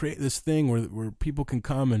we create this thing where people can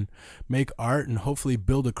come and make art and hopefully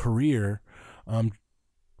build a career,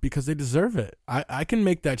 because they deserve it. I can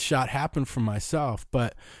make that shot happen for myself,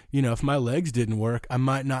 but if my legs didn't work, I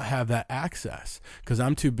might not have that access because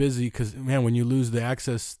I'm too busy. Because man, when you lose the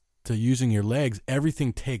access to using your legs,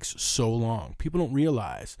 everything takes so long. People don't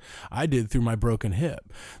realize, I did through my broken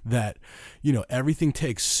hip, that everything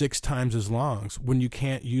takes 6 times as long when you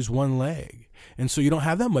can't use one leg, and so you don't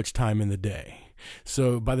have that much time in the day.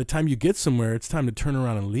 So by the time you get somewhere, it's time to turn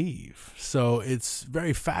around and leave. So it's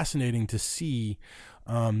very fascinating to see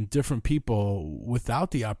different people without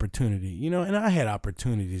the opportunity, and I had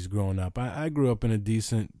opportunities growing up. I grew up in a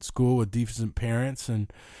decent school with decent parents,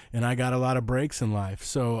 and I got a lot of breaks in life.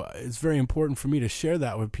 So it's very important for me to share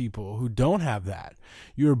that with people who don't have that.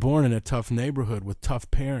 You were born in a tough neighborhood with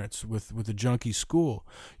tough parents, with a junkie school.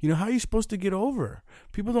 How are you supposed to get over?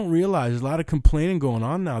 People don't realize there's a lot of complaining going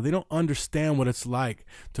on now. They don't understand what it's like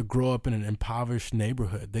to grow up in an impoverished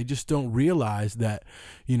neighborhood. They just don't realize that,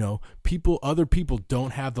 other people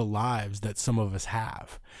don't have the lives that some of us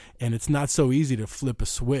have. And it's not so easy to flip a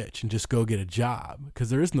switch and just go get a job, because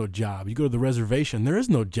there is no job. You go to the reservation, there is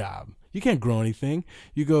no job. You can't grow anything.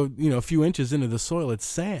 You go, a few inches into the soil, it's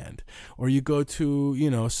sand. Or you go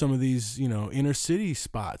to, some of these, inner city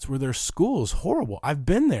spots where there's schools, horrible. I've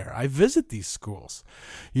been there. I visit these schools.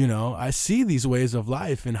 I see these ways of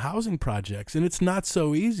life in housing projects, and it's not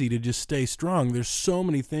so easy to just stay strong. There's so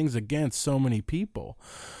many things against so many people.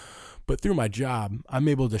 But through my job, I'm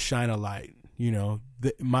able to shine a light.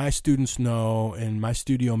 My students know, and my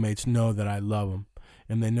studio mates know that I love them,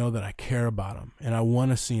 and they know that I care about them, and I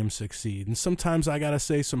want to see them succeed. And sometimes I got to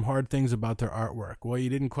say some hard things about their artwork. Well, you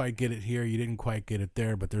didn't quite get it here, you didn't quite get it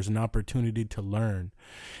there, but there's an opportunity to learn.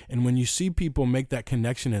 And when you see people make that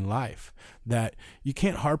connection in life, that you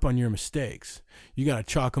can't harp on your mistakes, you got to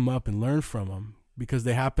chalk them up and learn from them, because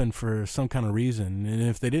they happen for some kind of reason. And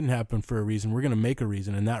if they didn't happen for a reason, we're going to make a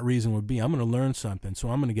reason. And that reason would be, I'm going to learn something, so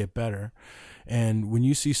I'm going to get better. And when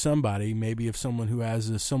you see somebody, maybe if someone who has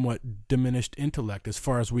a somewhat diminished intellect, as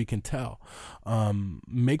far as we can tell,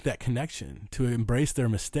 make that connection, to embrace their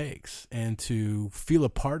mistakes and to feel a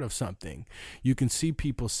part of something, you can see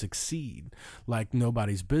people succeed like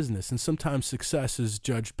nobody's business. And sometimes success is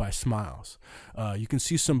judged by smiles. You can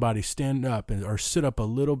see somebody stand up or sit up a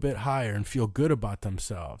little bit higher and feel good about about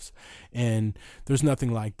themselves. And there's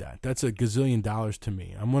nothing like that. That's $1 gazillion to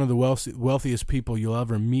me. I'm one of the wealthiest people you'll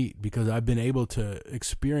ever meet because I've been able to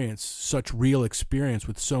experience such real experience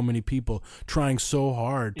with so many people trying so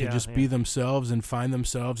hard to be themselves and find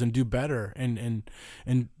themselves and do better. And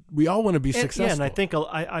we all want to be successful. Yeah, and I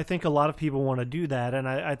think a lot of people want to do that. And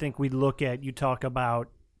I think we look at, you talk about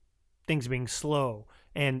things being slow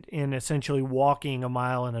and in essentially walking a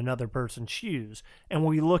mile in another person's shoes. And when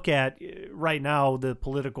we look at right now, the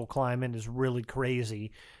political climate is really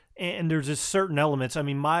crazy. And there's just certain elements. I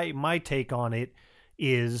mean, my take on it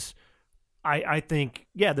is I think,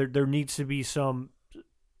 there needs to be some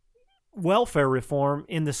welfare reform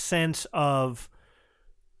in the sense of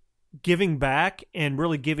giving back and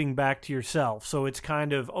really giving back to yourself. So it's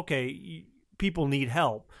kind of, okay, people need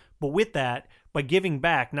help. But with that, by giving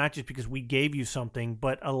back, not just because we gave you something,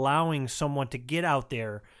 but allowing someone to get out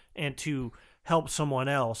there and to help someone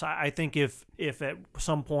else. I think if at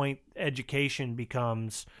some point education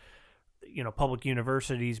becomes, public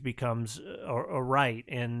universities becomes a right,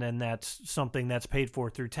 and then that's something that's paid for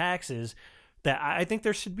through taxes, that I think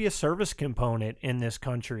there should be a service component in this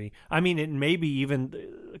country. I mean, it may be even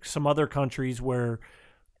some other countries where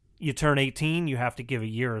you turn 18, you have to give a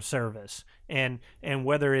year of service. And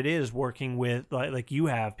whether it is working with, like you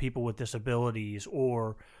have, people with disabilities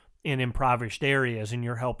or in impoverished areas, and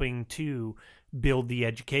you're helping to build the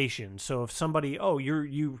education. So if somebody,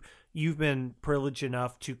 you've been privileged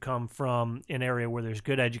enough to come from an area where there's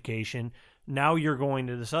good education, now you're going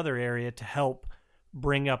to this other area to help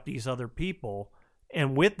bring up these other people.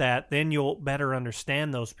 And with that, then you'll better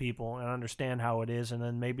understand those people and understand how it is, and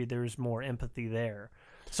then maybe there's more empathy there.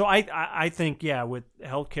 So I think, with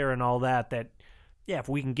healthcare and all that, if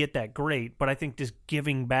we can get that, great. But I think just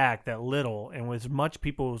giving back that little, and with as much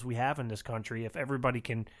people as we have in this country, if everybody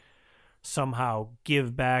can somehow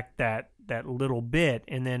give back that little bit,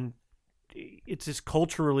 and then it's just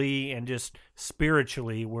culturally and just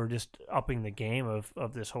spiritually, we're just upping the game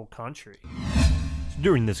of this whole country.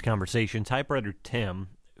 During this conversation, typewriter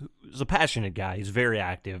Tim, who's a passionate guy, he's very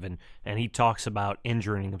active, and he talks about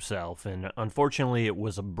injuring himself, and unfortunately it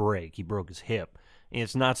was a break. He broke his hip, and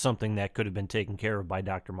it's not something that could have been taken care of by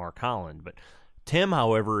Dr. Mark Holland. But Tim,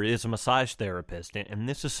 however, is a massage therapist, and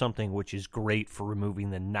this is something which is great for removing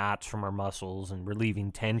the knots from our muscles and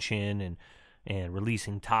relieving tension and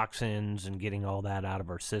releasing toxins and getting all that out of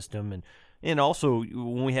our system. And also,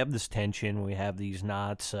 when we have this tension, when we have these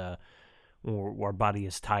knots, or our body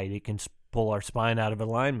is tight, it can pull our spine out of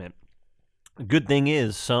alignment. The good thing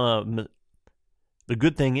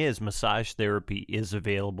is massage therapy is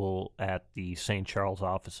available at the St. Charles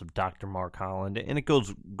office of Dr. Mark Holland, and it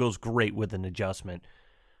goes great with an adjustment.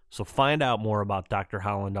 So find out more about Dr.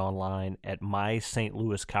 Holland online at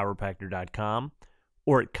mystlouischiropractor.com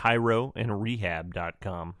or at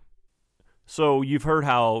chiroandrehab.com. So you've heard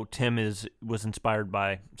how Tim was inspired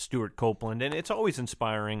by Stuart Copeland, and it's always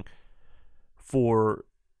inspiring for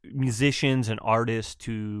musicians and artists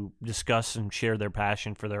to discuss and share their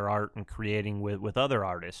passion for their art and creating with other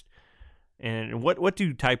artists. And what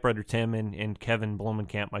do typewriter Tim and Kevin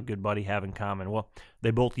Blumenkamp, my good buddy, have in common? Well,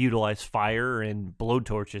 they both utilize fire and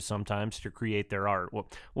blowtorches sometimes to create their art. Well,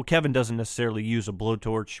 Kevin doesn't necessarily use a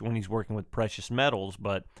blowtorch when he's working with precious metals,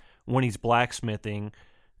 but when he's blacksmithing,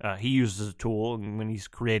 he uses a tool. And when he's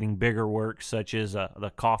creating bigger works, such as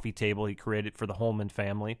the coffee table he created for the Holman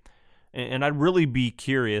family. And I'd really be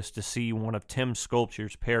curious to see one of Tim's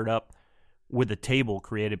sculptures paired up with a table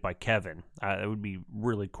created by Kevin. It would be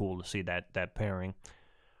really cool to see that pairing.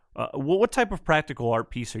 What type of practical art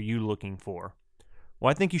piece are you looking for?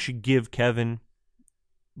 Well, I think you should give Kevin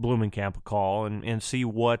Blumenkamp a call and see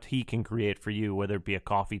what he can create for you, whether it be a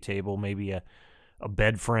coffee table, maybe a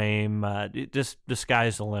bed frame. Just the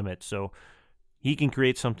sky's the limit. So he can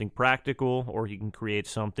create something practical, or he can create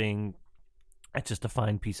something that's just a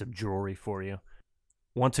fine piece of jewelry for you.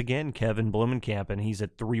 Once again, Kevin Blumenkamp, and he's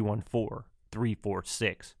at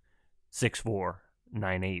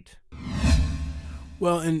 314-346-6498.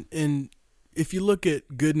 Well, and if you look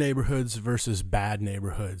at good neighborhoods versus bad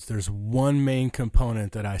neighborhoods, there's one main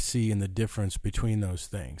component that I see in the difference between those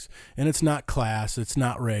things. And it's not class, it's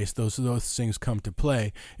not race, those things come to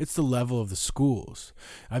play. It's the level of the schools.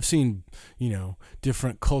 I've seen,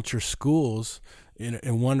 different culture schools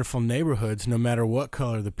in wonderful neighborhoods, no matter what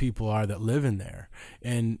color the people are that live in there.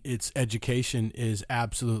 And its education is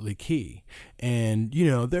absolutely key. And,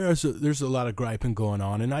 there's a lot of griping going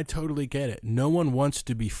on, and I totally get it. No one wants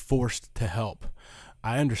to be forced to help.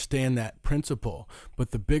 I understand that principle.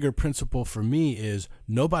 But the bigger principle for me is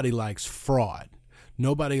nobody likes fraud.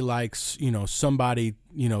 Nobody likes, somebody,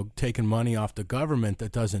 taking money off the government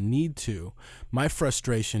that doesn't need to. My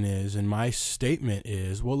frustration is, and my statement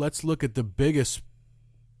is, well, let's look at the biggest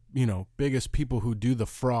people who do the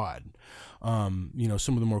fraud.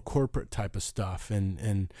 Some of the more corporate type of stuff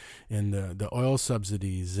and the oil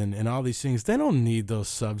subsidies and all these things. They don't need those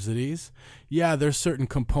subsidies. Yeah, there's certain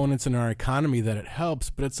components in our economy that it helps,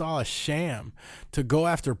 but it's all a sham. To go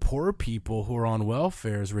after poor people who are on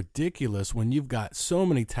welfare is ridiculous when you've got so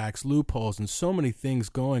many tax loopholes and so many things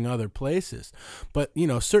going other places. But,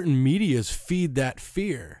 certain medias feed that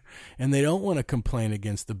fear, and they don't want to complain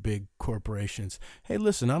against the big corporations. Hey,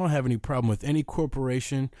 listen, I don't have any problem with any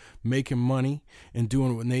corporation making money and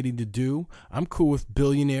doing what they need to do. I'm cool with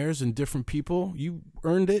billionaires and different people. You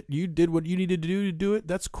earned it. You did what you needed to do it.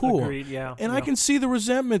 That's cool. Agreed, yeah. And I can see the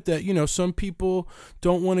resentment that, some people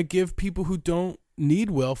don't want to give people who don't need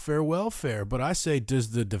welfare. But I say, does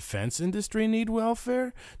the defense industry need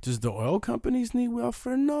welfare? Does the oil companies need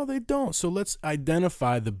welfare? No, they don't. So let's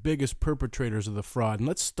identify the biggest perpetrators of the fraud, and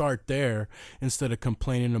let's start there instead of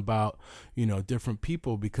complaining about, different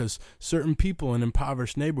people, because certain people in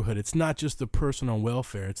impoverished neighborhood, it's not just the person on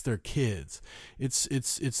welfare, it's their kids. It's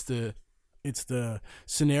the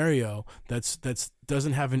scenario that's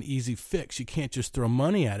doesn't have an easy fix. You can't just throw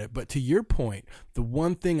money at it. But to your point, the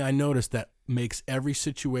one thing I noticed that makes every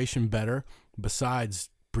situation better, besides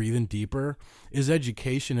breathing deeper, is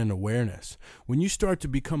education and awareness. When you start to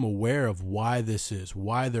become aware of why this is,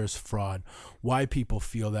 why there's fraud, why people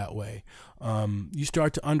feel that way, you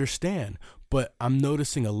start to understand. But I'm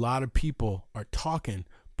noticing a lot of people are talking,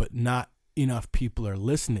 but not enough people are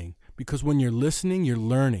listening. Because when you're listening, you're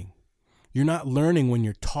learning. You're not learning when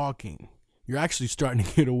you're talking. You're actually starting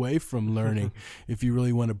to get away from learning if you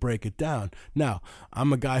really want to break it down. Now,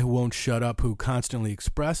 I'm a guy who won't shut up, who constantly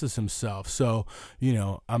expresses himself. So,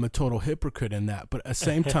 I'm a total hypocrite in that. But at the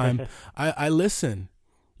same time, I listen.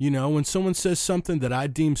 When someone says something that I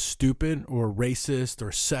deem stupid or racist or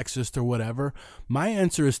sexist or whatever, my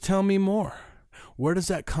answer is, tell me more. Where does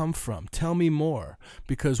that come from? Tell me more.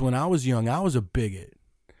 Because when I was young, I was a bigot.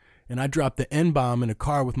 And I dropped the N-bomb in a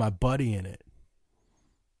car with my buddy in it.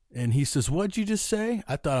 And he says, what'd you just say?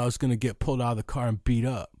 I thought I was going to get pulled out of the car and beat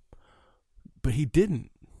up. But he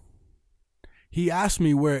didn't. He asked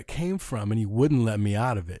me where it came from, and he wouldn't let me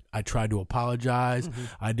out of it. I tried to apologize. Mm-hmm.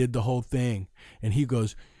 I did the whole thing. And he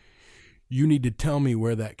goes, you need to tell me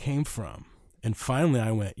where that came from. And finally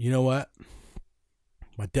I went, you know what?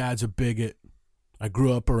 My dad's a bigot. I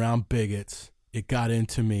grew up around bigots. It got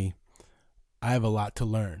into me. I have a lot to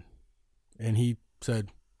learn. And he said,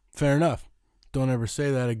 fair enough. Don't ever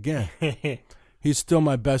say that again. He's still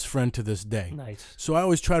my best friend to this day. Nice. So I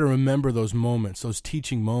always try to remember those moments, those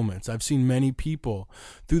teaching moments. I've seen many people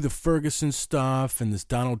through the Ferguson stuff and this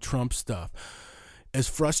Donald Trump stuff. As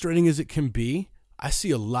frustrating as it can be, I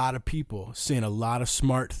see a lot of people saying a lot of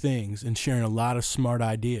smart things and sharing a lot of smart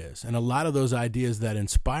ideas. And a lot of those ideas that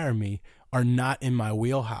inspire me are not in my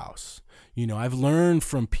wheelhouse. I've learned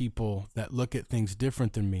from people that look at things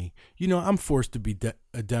different than me. I'm forced to be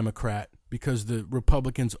a Democrat because the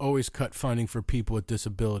Republicans always cut funding for people with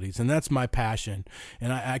disabilities. And that's my passion.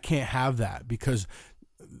 And I can't have that because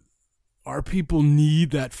our people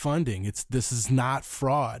need that funding. This is not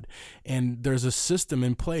fraud. And there's a system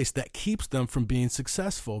in place that keeps them from being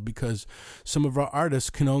successful because some of our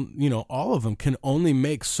artists all of them can only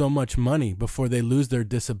make so much money before they lose their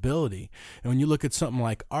disability. And when you look at something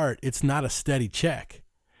like art, it's not a steady check.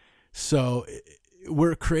 So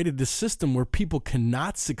we're created this system where people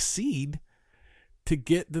cannot succeed to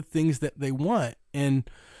get the things that they want. And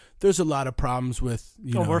there's a lot of problems with,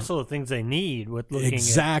 also the things they need with looking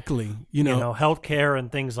exactly, at, healthcare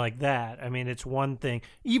and things like that. I mean, it's one thing,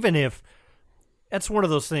 even if that's one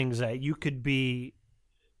of those things that you could be,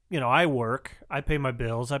 I work, I pay my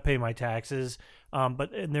bills, I pay my taxes.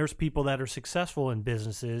 But there's people that are successful in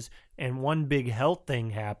businesses and one big health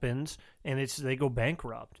thing happens and they go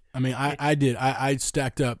bankrupt. I mean, I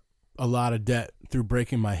stacked up a lot of debt through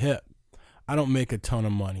breaking my hip. I don't make a ton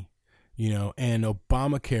of money. And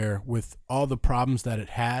Obamacare, with all the problems that it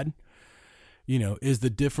had, is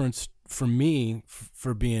the difference for me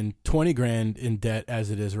for being 20 grand in debt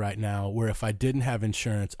as it is right now, where if I didn't have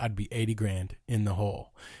insurance, I'd be 80 grand in the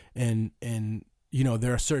hole. And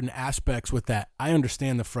there are certain aspects with that. I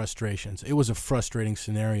understand the frustrations. It was a frustrating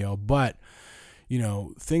scenario, but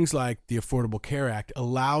things like the Affordable Care Act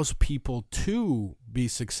allows people to be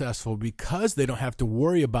successful because they don't have to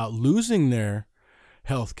worry about losing their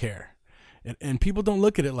health care. And people don't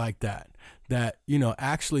look at it like that,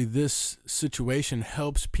 actually this situation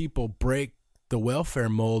helps people break the welfare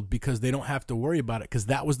mold because they don't have to worry about it, because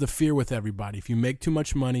that was the fear with everybody. If you make too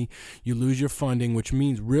much money, you lose your funding, which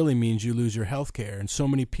really means you lose your health care. And so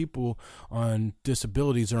many people on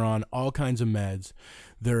disabilities are on all kinds of meds.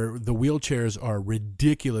 The wheelchairs are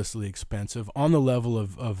ridiculously expensive, on the level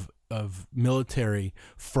of military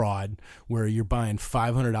fraud, where you're buying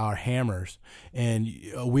 $500 hammers, and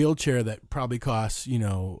a wheelchair that probably costs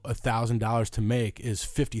 $1,000 to make is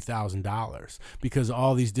 $50,000, because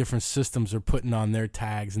all these different systems are putting on their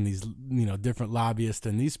tags, and these different lobbyists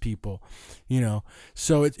and these people,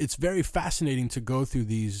 so it's very fascinating to go through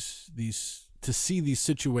these to see these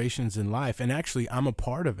situations in life. And actually I'm a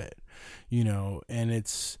part of it, and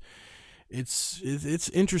it's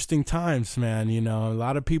interesting times, man. A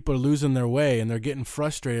lot of people are losing their way, and they're getting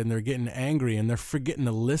frustrated, and they're getting angry, and they're forgetting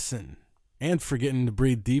to listen and forgetting to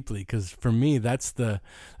breathe deeply. Because for me, that's the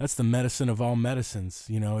medicine of all medicines.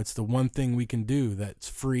 It's the one thing we can do that's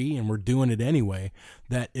free, and we're doing it anyway,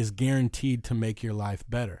 that is guaranteed to make your life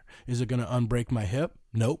better. Is it going to unbreak my hip?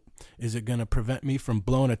 Nope. Is it going to prevent me from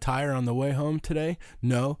blowing a tire on the way home today?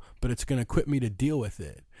 No, but it's going to equip me to deal with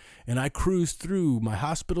it. And I cruised through my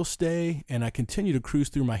hospital stay, and I continue to cruise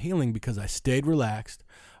through my healing because I stayed relaxed.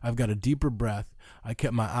 I've got a deeper breath. I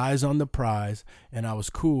kept my eyes on the prize, and I was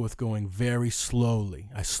cool with going very slowly.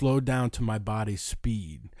 I slowed down to my body's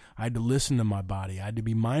speed. I had to listen to my body. I had to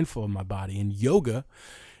be mindful of my body. And yoga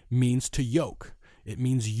means to yoke. It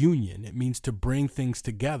means union. It means to bring things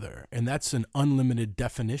together. And that's an unlimited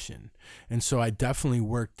definition. And so I definitely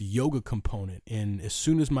worked the yoga component in. As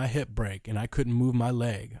soon as my hip broke and I couldn't move my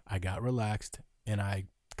leg, I got relaxed, and I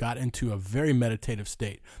got into a very meditative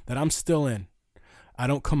state that I'm still in. I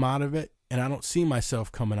don't come out of it, and I don't see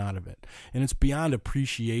myself coming out of it. And it's beyond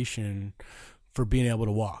appreciation for being able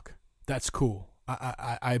to walk. That's cool.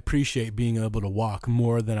 I appreciate being able to walk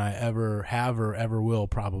more than I ever have or ever will,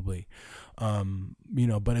 probably.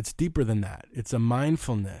 But it's deeper than that. It's a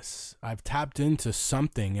mindfulness. I've tapped into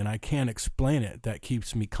something, and I can't explain it, that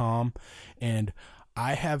keeps me calm. And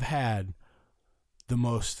I have had the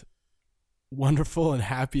most wonderful and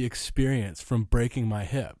happy experience from breaking my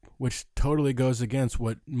hip, which totally goes against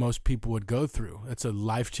what most people would go through. It's a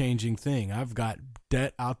life-changing thing. I've got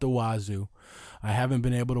debt out the wazoo. I haven't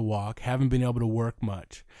been able to walk, haven't been able to work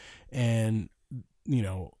much. And,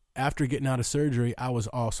 after getting out of surgery, I was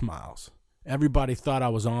all smiles. Everybody thought I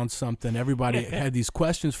was on something. Everybody had these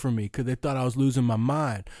questions for me because they thought I was losing my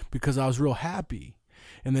mind, because I was real happy.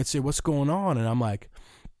 And they'd say, "What's going on?" And I'm like,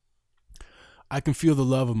 I can feel the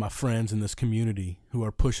love of my friends in this community who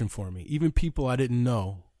are pushing for me. Even people I didn't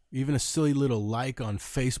know, even a silly little like on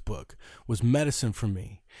Facebook was medicine for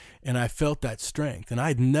me. And I felt that strength. And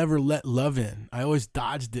I'd never let love in. I always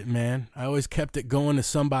dodged it, man. I always kept it going to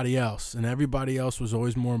somebody else. And everybody else was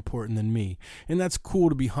always more important than me. And that's cool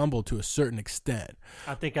to be humble to a certain extent.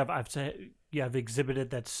 I think I've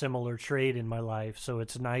exhibited that similar trait in my life. So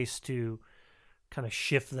it's nice to kind of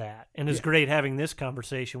shift that. And it's great having this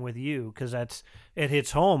conversation with you, because it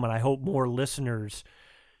hits home. And I hope more listeners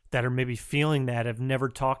that are maybe feeling that, have never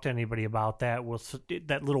talked to anybody about that,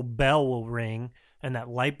 that little bell will ring and that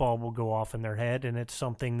light bulb will go off in their head. And it's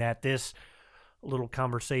something that this little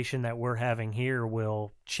conversation that we're having here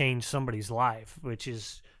will change somebody's life, which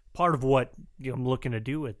is part of what I'm looking to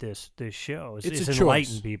do with this show. It's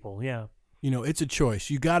enlighten people. Yeah. It's a choice.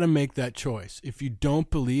 You got to make that choice. If you don't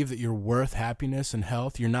believe that you're worth happiness and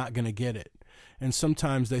health, you're not going to get it. And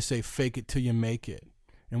sometimes they say fake it till you make it.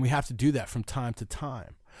 And we have to do that from time to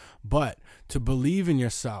time. But to believe in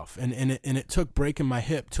yourself, and it took breaking my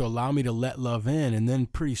hip to allow me to let love in. And then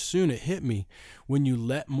pretty soon it hit me. When you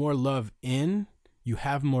let more love in, you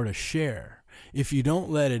have more to share. If you don't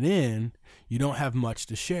let it in, you don't have much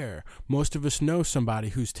to share. Most of us know somebody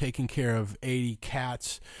who's taking care of 80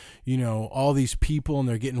 cats, all these people, and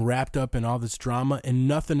they're getting wrapped up in all this drama, and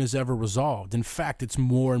nothing is ever resolved. In fact, it's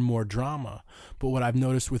more and more drama. But what I've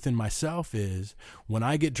noticed within myself is when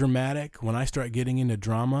I get dramatic, when I start getting into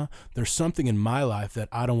drama, there's something in my life that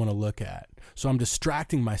I don't want to look at. So I'm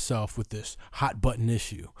distracting myself with this hot button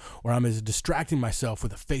issue, or I'm distracting myself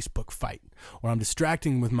with a Facebook fight, or I'm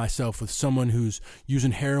distracting with myself with someone who's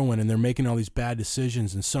using heroin and they're making all these bad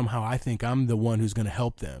decisions, and somehow I think I'm the one who's going to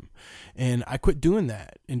help them. And I quit doing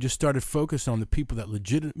that and just started focusing on the people that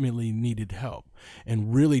legitimately needed help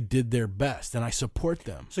and really did their best, and I support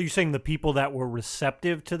them. So you're saying the people that were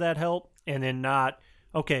receptive to that help, and then not...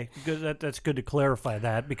 Okay, good. That's good to clarify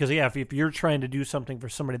that, because if you're trying to do something for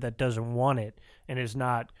somebody that doesn't want it and is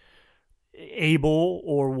not able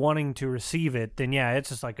or wanting to receive it, then it's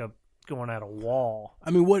just like going at a wall.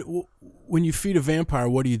 I mean, when you feed a vampire,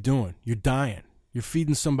 what are you doing? You're dying. You're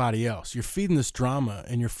feeding somebody else. You're feeding this drama,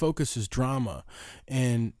 and your focus is drama,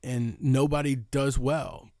 and nobody does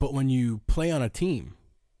well. But when you play on a team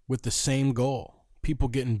with the same goal, people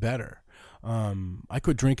getting better. I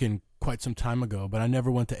quit drinking quite some time ago, but I never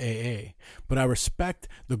went to AA. But I respect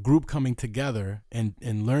the group coming together and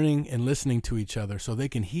learning and listening to each other so they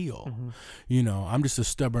can heal. Mm-hmm. You know, I'm just a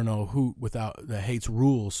stubborn old hoot that hates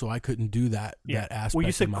rules, so I couldn't do that aspect. Well,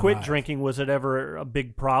 you said of my quit life. drinking. Was it ever a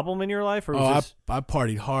big problem in your life? Or was I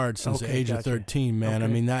partied hard since the age of 13, man. Okay. I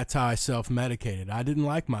mean, that's how I self-medicated. I didn't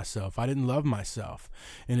like myself. I didn't love myself.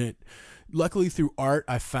 And luckily through art,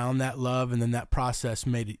 I found that love, and then that process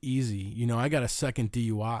made it easy. You know, I got a second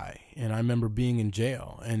DUI, and I remember being in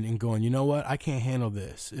jail and going, you know what? I can't handle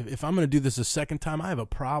this. If I'm going to do this a second time, I have a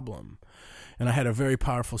problem. And I had a very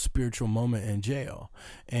powerful spiritual moment in jail,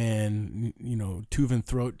 and, you know, Tuvan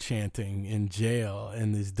throat chanting in jail,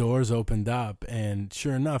 and these doors opened up, and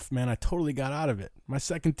sure enough, man, I totally got out of it. My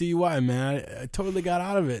second DUI, man, I totally got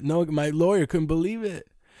out of it. No, my lawyer couldn't believe it.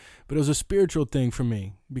 But it was a spiritual thing for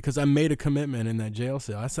me because I made a commitment in that jail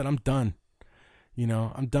cell. I said, I'm done. You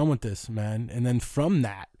know, I'm done with this, man. And then from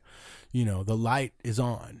that, you know, the light is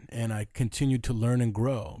on, and I continued to learn and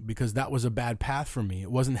grow because that was a bad path for me.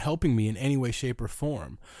 It wasn't helping me in any way, shape, or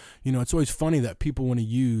form. You know, it's always funny that people want to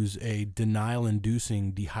use a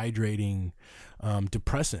denial-inducing, dehydrating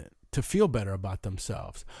depressant to feel better about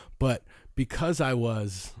themselves. But because I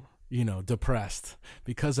was, you know, depressed,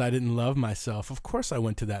 because I didn't love myself, of course I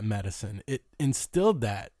went to that medicine. It instilled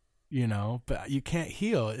that, you know, but you can't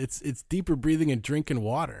heal. It's deeper breathing and drinking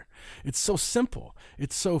water. It's so simple.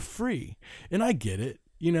 It's so free. And I get it.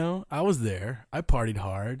 You know, I was there. I partied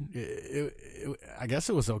hard. I guess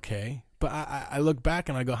it was okay. But I look back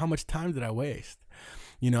and I go, how much time did I waste?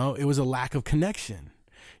 You know, it was a lack of connection.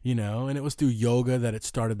 You know, and it was through yoga that it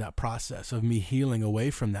started that process of me healing away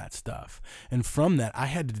from that stuff. And from that, I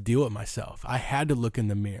had to deal with myself. I had to look in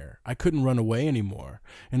the mirror. I couldn't run away anymore.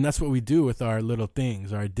 And that's what we do with our little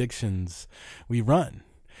things, our addictions. We run,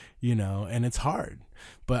 you know, and it's hard.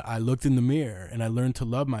 But I looked in the mirror and I learned to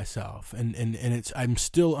love myself. And I'm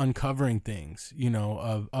still uncovering things, you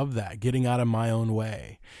know, of that, getting out of my own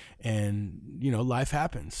way. And, you know, life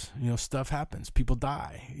happens, you know, stuff happens, people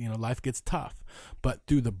die, you know, life gets tough, but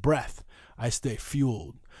through the breath, I stay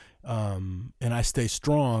fueled, and I stay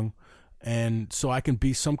strong. And so I can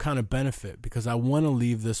be some kind of benefit because I want to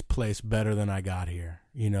leave this place better than I got here,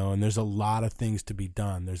 you know, and there's a lot of things to be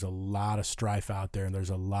done. There's a lot of strife out there, and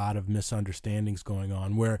there's a lot of misunderstandings going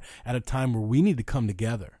on where at a time where we need to come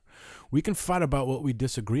together. We can fight about what we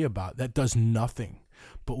disagree about. That does nothing.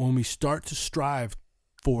 But when we start to strive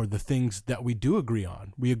for the things that we do agree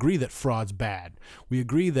on. We agree that fraud's bad. We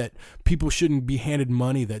agree that people shouldn't be handed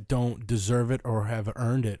money that don't deserve it or have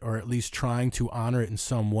earned it, or at least trying to honor it in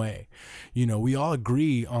some way. You know, we all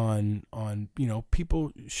agree on, you know,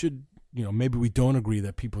 people should, you know, maybe we don't agree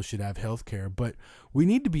that people should have health care, but we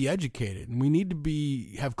need to be educated and we need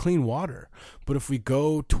to have clean water. But if we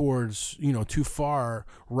go towards, you know, too far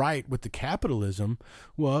right with the capitalism,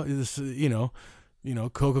 well, it's, you know,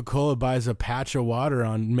 Coca-Cola buys a patch of water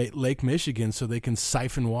on Lake Michigan so they can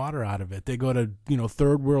siphon water out of it. They go to, you know,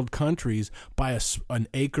 third world countries, buy an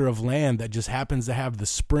acre of land that just happens to have the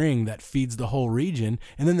spring that feeds the whole region,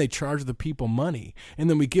 and then they charge the people money. And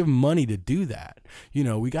then we give them money to do that. You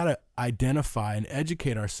know, we got to identify and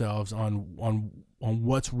educate ourselves on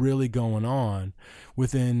what's really going on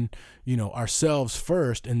within, you know, ourselves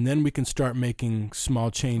first, and then we can start making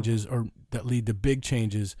small changes or that lead to big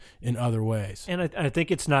changes in other ways. And I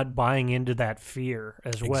think it's not buying into that fear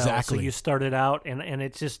as well. Exactly. So you started out, and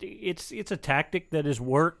it's just it's a tactic that has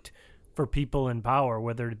worked for people in power,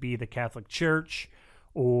 whether it be the Catholic Church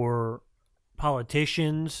or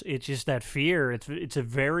politicians. It's just that fear. It's a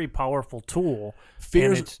very powerful tool.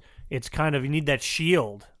 Fear. It's kind of, you need that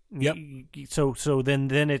shield. Yep. So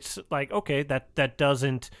then it's like, okay, that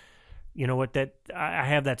doesn't, you know what, that I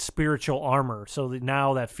have that spiritual armor, so that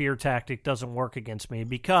now that fear tactic doesn't work against me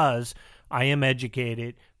because I am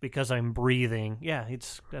educated, because I'm breathing. Yeah,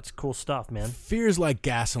 that's cool stuff, man. Fear is like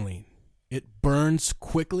gasoline. It burns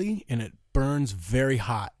quickly and it burns very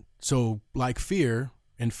hot. So like fear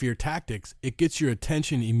and fear tactics, it gets your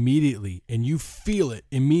attention immediately and you feel it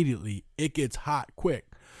immediately. It gets hot quick.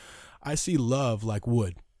 I see love like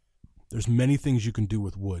wood. There's many things you can do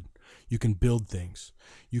with wood. You can build things.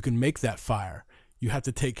 You can make that fire. You have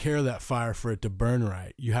to take care of that fire for it to burn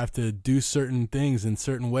right. You have to do certain things in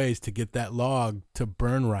certain ways to get that log to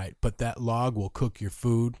burn right. But that log will cook your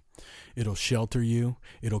food. It'll shelter you.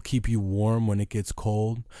 It'll keep you warm when it gets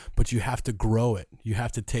cold, but you have to grow it. You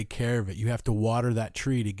have to take care of it. You have to water that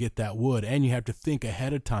tree to get that wood, and you have to think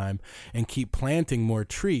ahead of time and keep planting more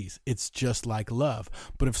trees. It's just like love.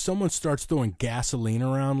 But if someone starts throwing gasoline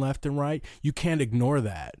around left and right, you can't ignore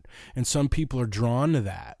that. And some people are drawn to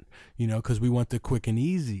that, because we want the quick and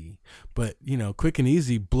easy. But, quick and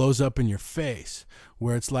easy blows up in your face,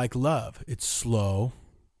 where it's like love. It's slow.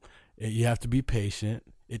 You have to be patient.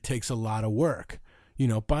 It takes a lot of work.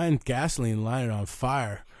 Buying gasoline and lighting it on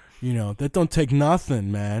fire, that don't take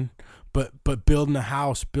nothing, man. But building a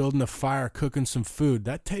house, building a fire, cooking some food,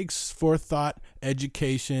 that takes forethought,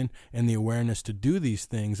 education, and the awareness to do these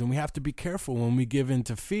things. And we have to be careful when we give in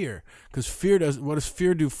to fear, because what does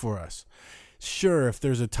fear do for us? Sure, if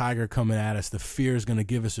there's a tiger coming at us, the fear is going to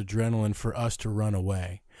give us adrenaline for us to run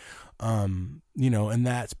away.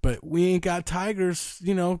 But we ain't got tigers,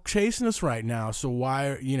 chasing us right now. So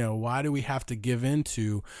why do we have to give in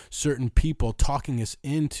to certain people talking us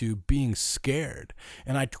into being scared?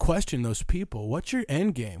 And I question those people. What's your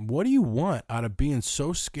end game? What do you want out of being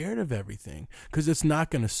so scared of everything? Because it's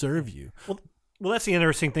not going to serve you. Well, that's the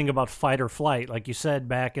interesting thing about fight or flight. Like you said,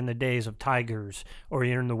 back in the days of tigers, or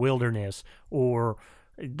you're in the wilderness, or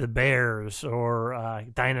the bears, or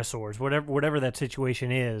dinosaurs, whatever that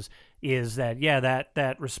situation is that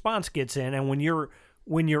that response gets in, and when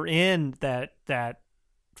you're in that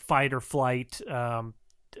fight or flight,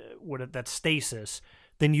 that stasis,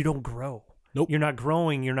 then you don't grow. Nope. You're not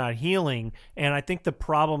growing. You're not healing. And I think the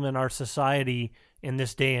problem in our society in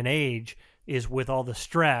this day and age is with all the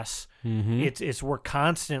stress. Mm-hmm. It's we're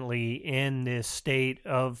constantly in this state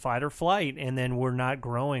of fight or flight, and then we're not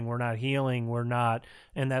growing, we're not healing,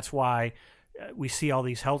 and that's why we see all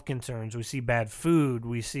these health concerns. We see bad food.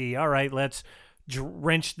 We see, all right, let's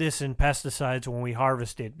drench this in pesticides when we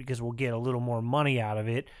harvest it because we'll get a little more money out of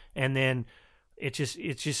it, and then it's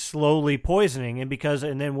just slowly poisoning, and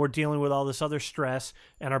then we're dealing with all this other stress,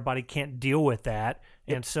 and our body can't deal with that.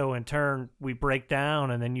 And so in turn we break down,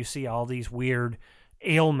 and then you see all these weird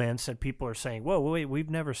ailments that people are saying, whoa, wait, we've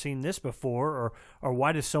never seen this before, or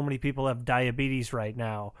why do so many people have diabetes right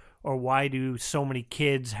now, or why do so many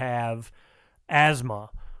kids have asthma,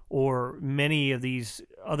 or many of these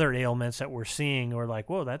other ailments that we're seeing, or like,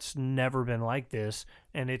 whoa, that's never been like this.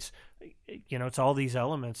 And it's all these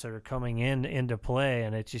elements that are coming into play,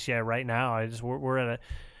 and it's just, right now we're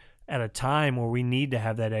at a time where we need to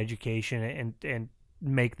have that education and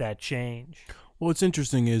make that change. Well, what's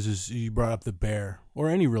interesting is you brought up the bear or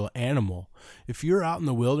any real animal. If you're out in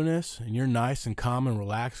the wilderness and you're nice and calm and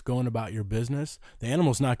relaxed going about your business, the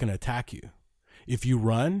animal's not going to attack you. If you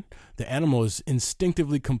run, the animal is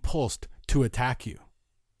instinctively compulsed to attack you.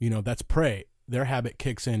 That's prey. Their habit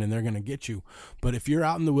kicks in and they're going to get you. But if you're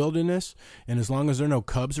out in the wilderness, and as long as there are no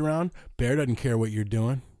cubs around, bear doesn't care what you're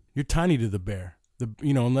doing. You're tiny to the bear.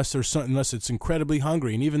 Unless it's incredibly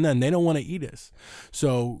hungry, and even then they don't want to eat us.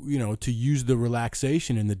 So, to use the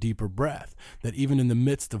relaxation and the deeper breath, that even in the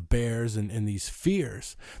midst of bears and these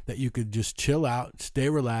fears, that you could just chill out, stay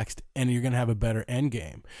relaxed, and you're going to have a better end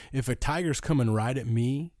game. If a tiger's coming right at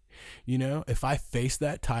me, if I face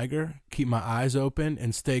that tiger, keep my eyes open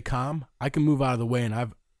and stay calm, I can move out of the way and I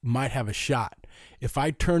might have a shot. If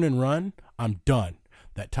I turn and run, I'm done.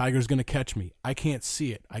 That tiger's going to catch me. I can't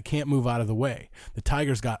see it. I can't move out of the way. The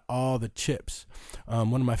tiger's got all the chips.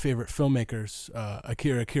 One of my favorite filmmakers,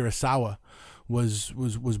 Akira Kurosawa,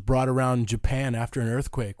 was brought around Japan after an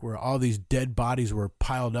earthquake where all these dead bodies were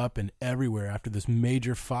piled up and everywhere after this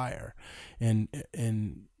major fire. And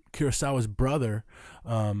Kurosawa's brother,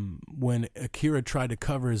 when Akira tried to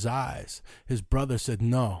cover his eyes, his brother said,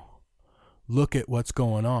 "No, look at what's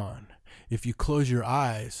going on. If you close your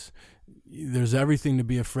eyes, there's everything to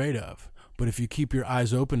be afraid of. But if you keep your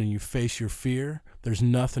eyes open and you face your fear, there's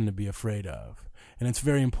nothing to be afraid of." And it's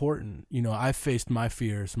very important. I faced my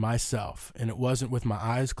fears myself, and it wasn't with my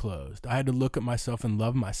eyes closed. I had to look at myself and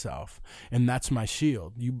love myself, and that's my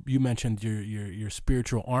shield. You mentioned your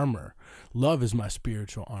spiritual armor. Love is my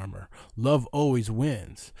spiritual armor. Love always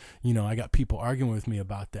wins. I got people arguing with me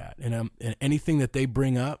about that, and anything that they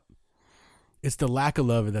bring up, it's the lack of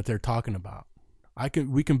love that they're talking about.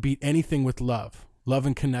 We can beat anything with love. Love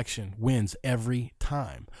and connection wins every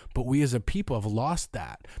time. But we as a people have lost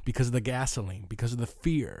that because of the gasoline, because of the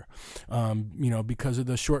fear, because of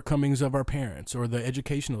the shortcomings of our parents or the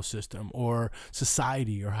educational system or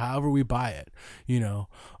society or however we buy it,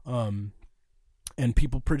 and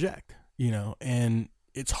people project, and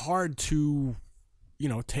it's hard to,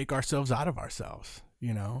 take ourselves out of ourselves,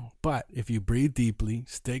 but if you breathe deeply,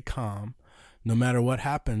 stay calm, no matter what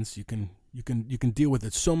happens, you can You can deal with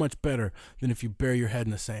it so much better than if you bury your head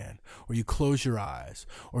in the sand, or you close your eyes,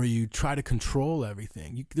 or you try to control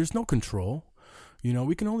everything. There's no control.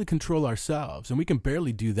 We can only control ourselves, and we can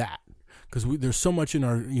barely do that because there's so much in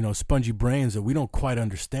our spongy brains that we don't quite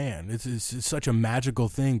understand. It's such a magical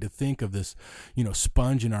thing to think of this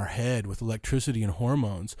sponge in our head with electricity and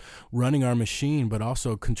hormones running our machine, but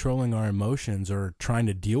also controlling our emotions or trying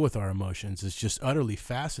to deal with our emotions. It's just utterly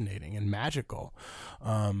fascinating and magical.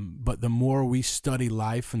 But the more we study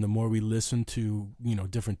life and the more we listen to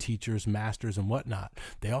different teachers, masters, and whatnot,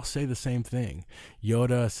 they all say the same thing.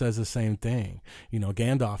 Yoda says the same thing.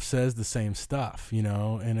 Gandalf says the same stuff.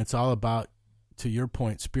 And it's all about, to your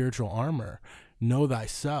point, spiritual armor. Know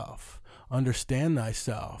thyself, understand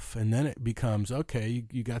thyself, and then it becomes, okay,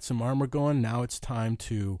 you got some armor going, now it's time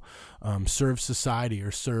to serve society or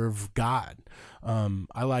serve God.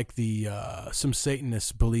 I like some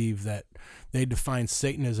Satanists believe that they define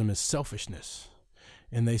Satanism as selfishness,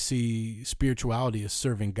 and they see spirituality as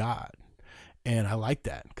serving God. And I like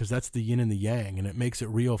that because that's the yin and the yang, and it makes it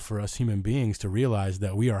real for us human beings to realize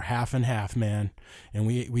that we are half and half, man. And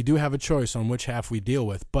we do have a choice on which half we deal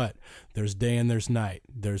with, but there's day and there's night.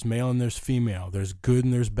 There's male and there's female. There's good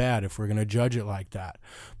and there's bad if we're going to judge it like that.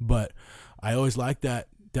 But I always like that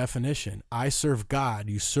definition. I serve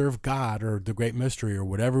God. You serve God, or the great mystery, or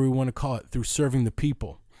whatever we want to call it, through serving the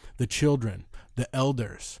people, the children, the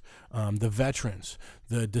elders, the veterans,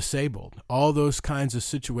 the disabled, all those kinds of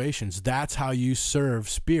situations. That's how you serve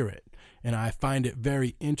spirit. And I find it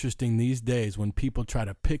very interesting these days when people try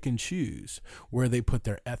to pick and choose where they put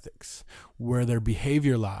their ethics, where their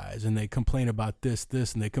behavior lies, and they complain about this,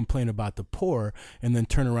 and they complain about the poor, and then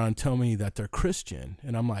turn around and tell me that they're Christian.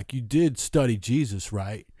 And I'm like, you did study Jesus,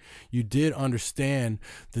 right? You did understand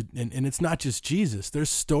and it's not just Jesus. There's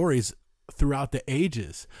stories throughout the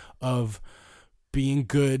ages of being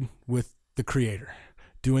good with the Creator,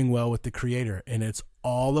 doing well with the Creator. And it's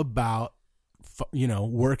all about,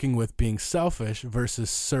 working with being selfish versus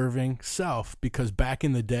serving self. Because back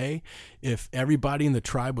in the day, if everybody in the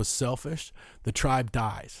tribe was selfish, the tribe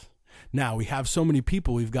dies. Now we have so many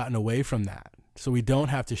people, we've gotten away from that. So we don't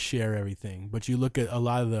have to share everything. But you look at a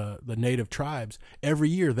lot of the native tribes, every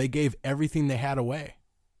year they gave everything they had away.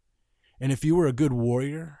 And if you were a good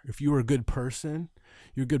warrior, if you were a good person,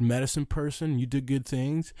 you're a good medicine person, you did good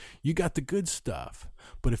things, you got the good stuff.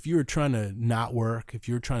 But if you were trying to not work, if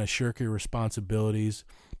you were trying to shirk your responsibilities,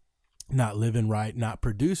 not living right, not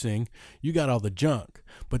producing, you got all the junk.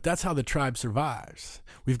 But that's how the tribe survives.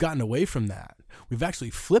 We've gotten away from that. We've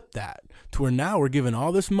actually flipped that to where now we're giving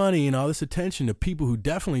all this money and all this attention to people who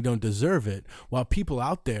definitely don't deserve it, while people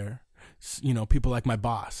out there, people like my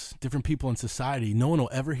boss, different people in society, no one will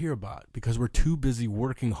ever hear about because we're too busy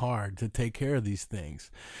working hard to take care of these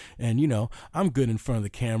things. And, I'm good in front of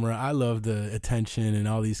the camera. I love the attention and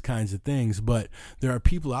all these kinds of things. But there are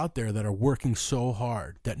people out there that are working so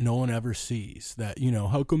hard that no one ever sees that,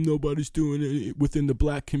 how come nobody's doing it within the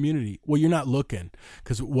black community? Well, you're not looking,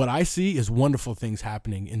 because what I see is wonderful things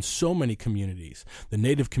happening in so many communities. The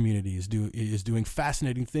Native community is doing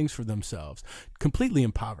fascinating things for themselves, completely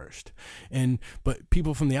impoverished. But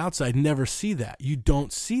people from the outside never see that. You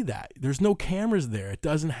don't see that. There's no cameras there. It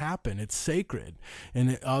doesn't happen. It's sacred.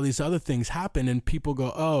 And all these other things happen, and people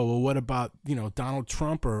go, oh, well, what about, Donald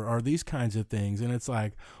Trump or these kinds of things? And it's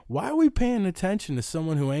like, why are we paying attention to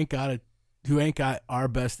someone who ain't got our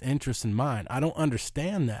best interests in mind? I don't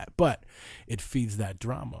understand that, but it feeds that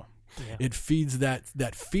drama. Yeah. It feeds that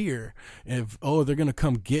fear of, oh, they're going to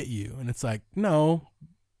come get you. And it's like, no.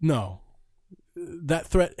 That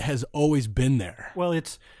threat has always been there. Well,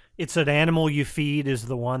 it's an animal you feed is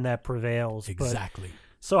the one that prevails. Exactly.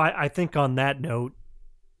 So I think on that note,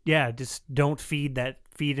 yeah, just don't feed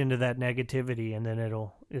into that negativity, and then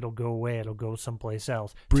it'll go away. It'll go someplace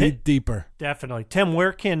else. Breathe deeper. Definitely. Tim,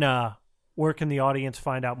 where can the audience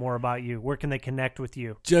find out more about you? Where can they connect with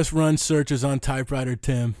you? Just run searches on Typewriter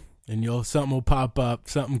Tim, and something will pop up,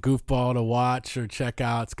 something goofball to watch or check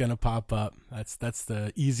out. It's gonna pop up. That's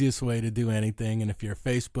the easiest way to do anything. And if you're a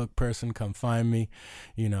Facebook person, come find me.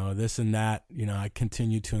 This and that. I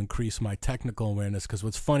continue to increase my technical awareness, because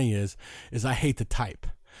what's funny is I hate to type.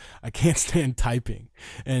 I can't stand typing,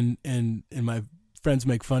 and my friends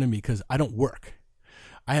make fun of me because I don't work.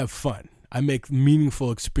 I have fun. I make meaningful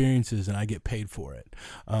experiences, and I get paid for it.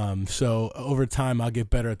 So over time, I'll get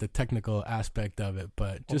better at the technical aspect of it.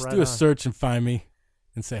 But just do a search and find me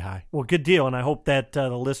and say hi. Well, good deal. And I hope that the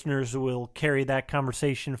listeners will carry that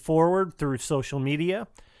conversation forward through social media,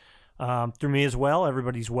 through me as well.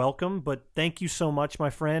 Everybody's welcome. But thank you so much, my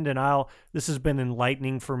friend. And this has been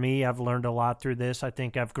enlightening for me. I've learned a lot through this. I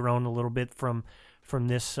think I've grown a little bit from from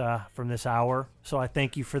this hour. So I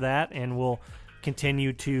thank you for that, and we'll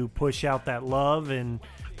continue to push out that love and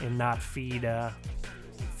not feed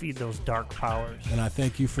those dark powers. And I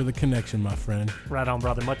thank you for the connection, my friend. Right on,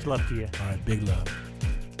 brother. Much love to you. All right, big love.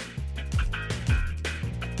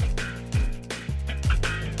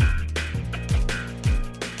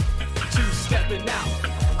 Two stepping out,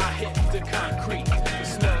 I hit the concrete. The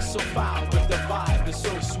smell so foul.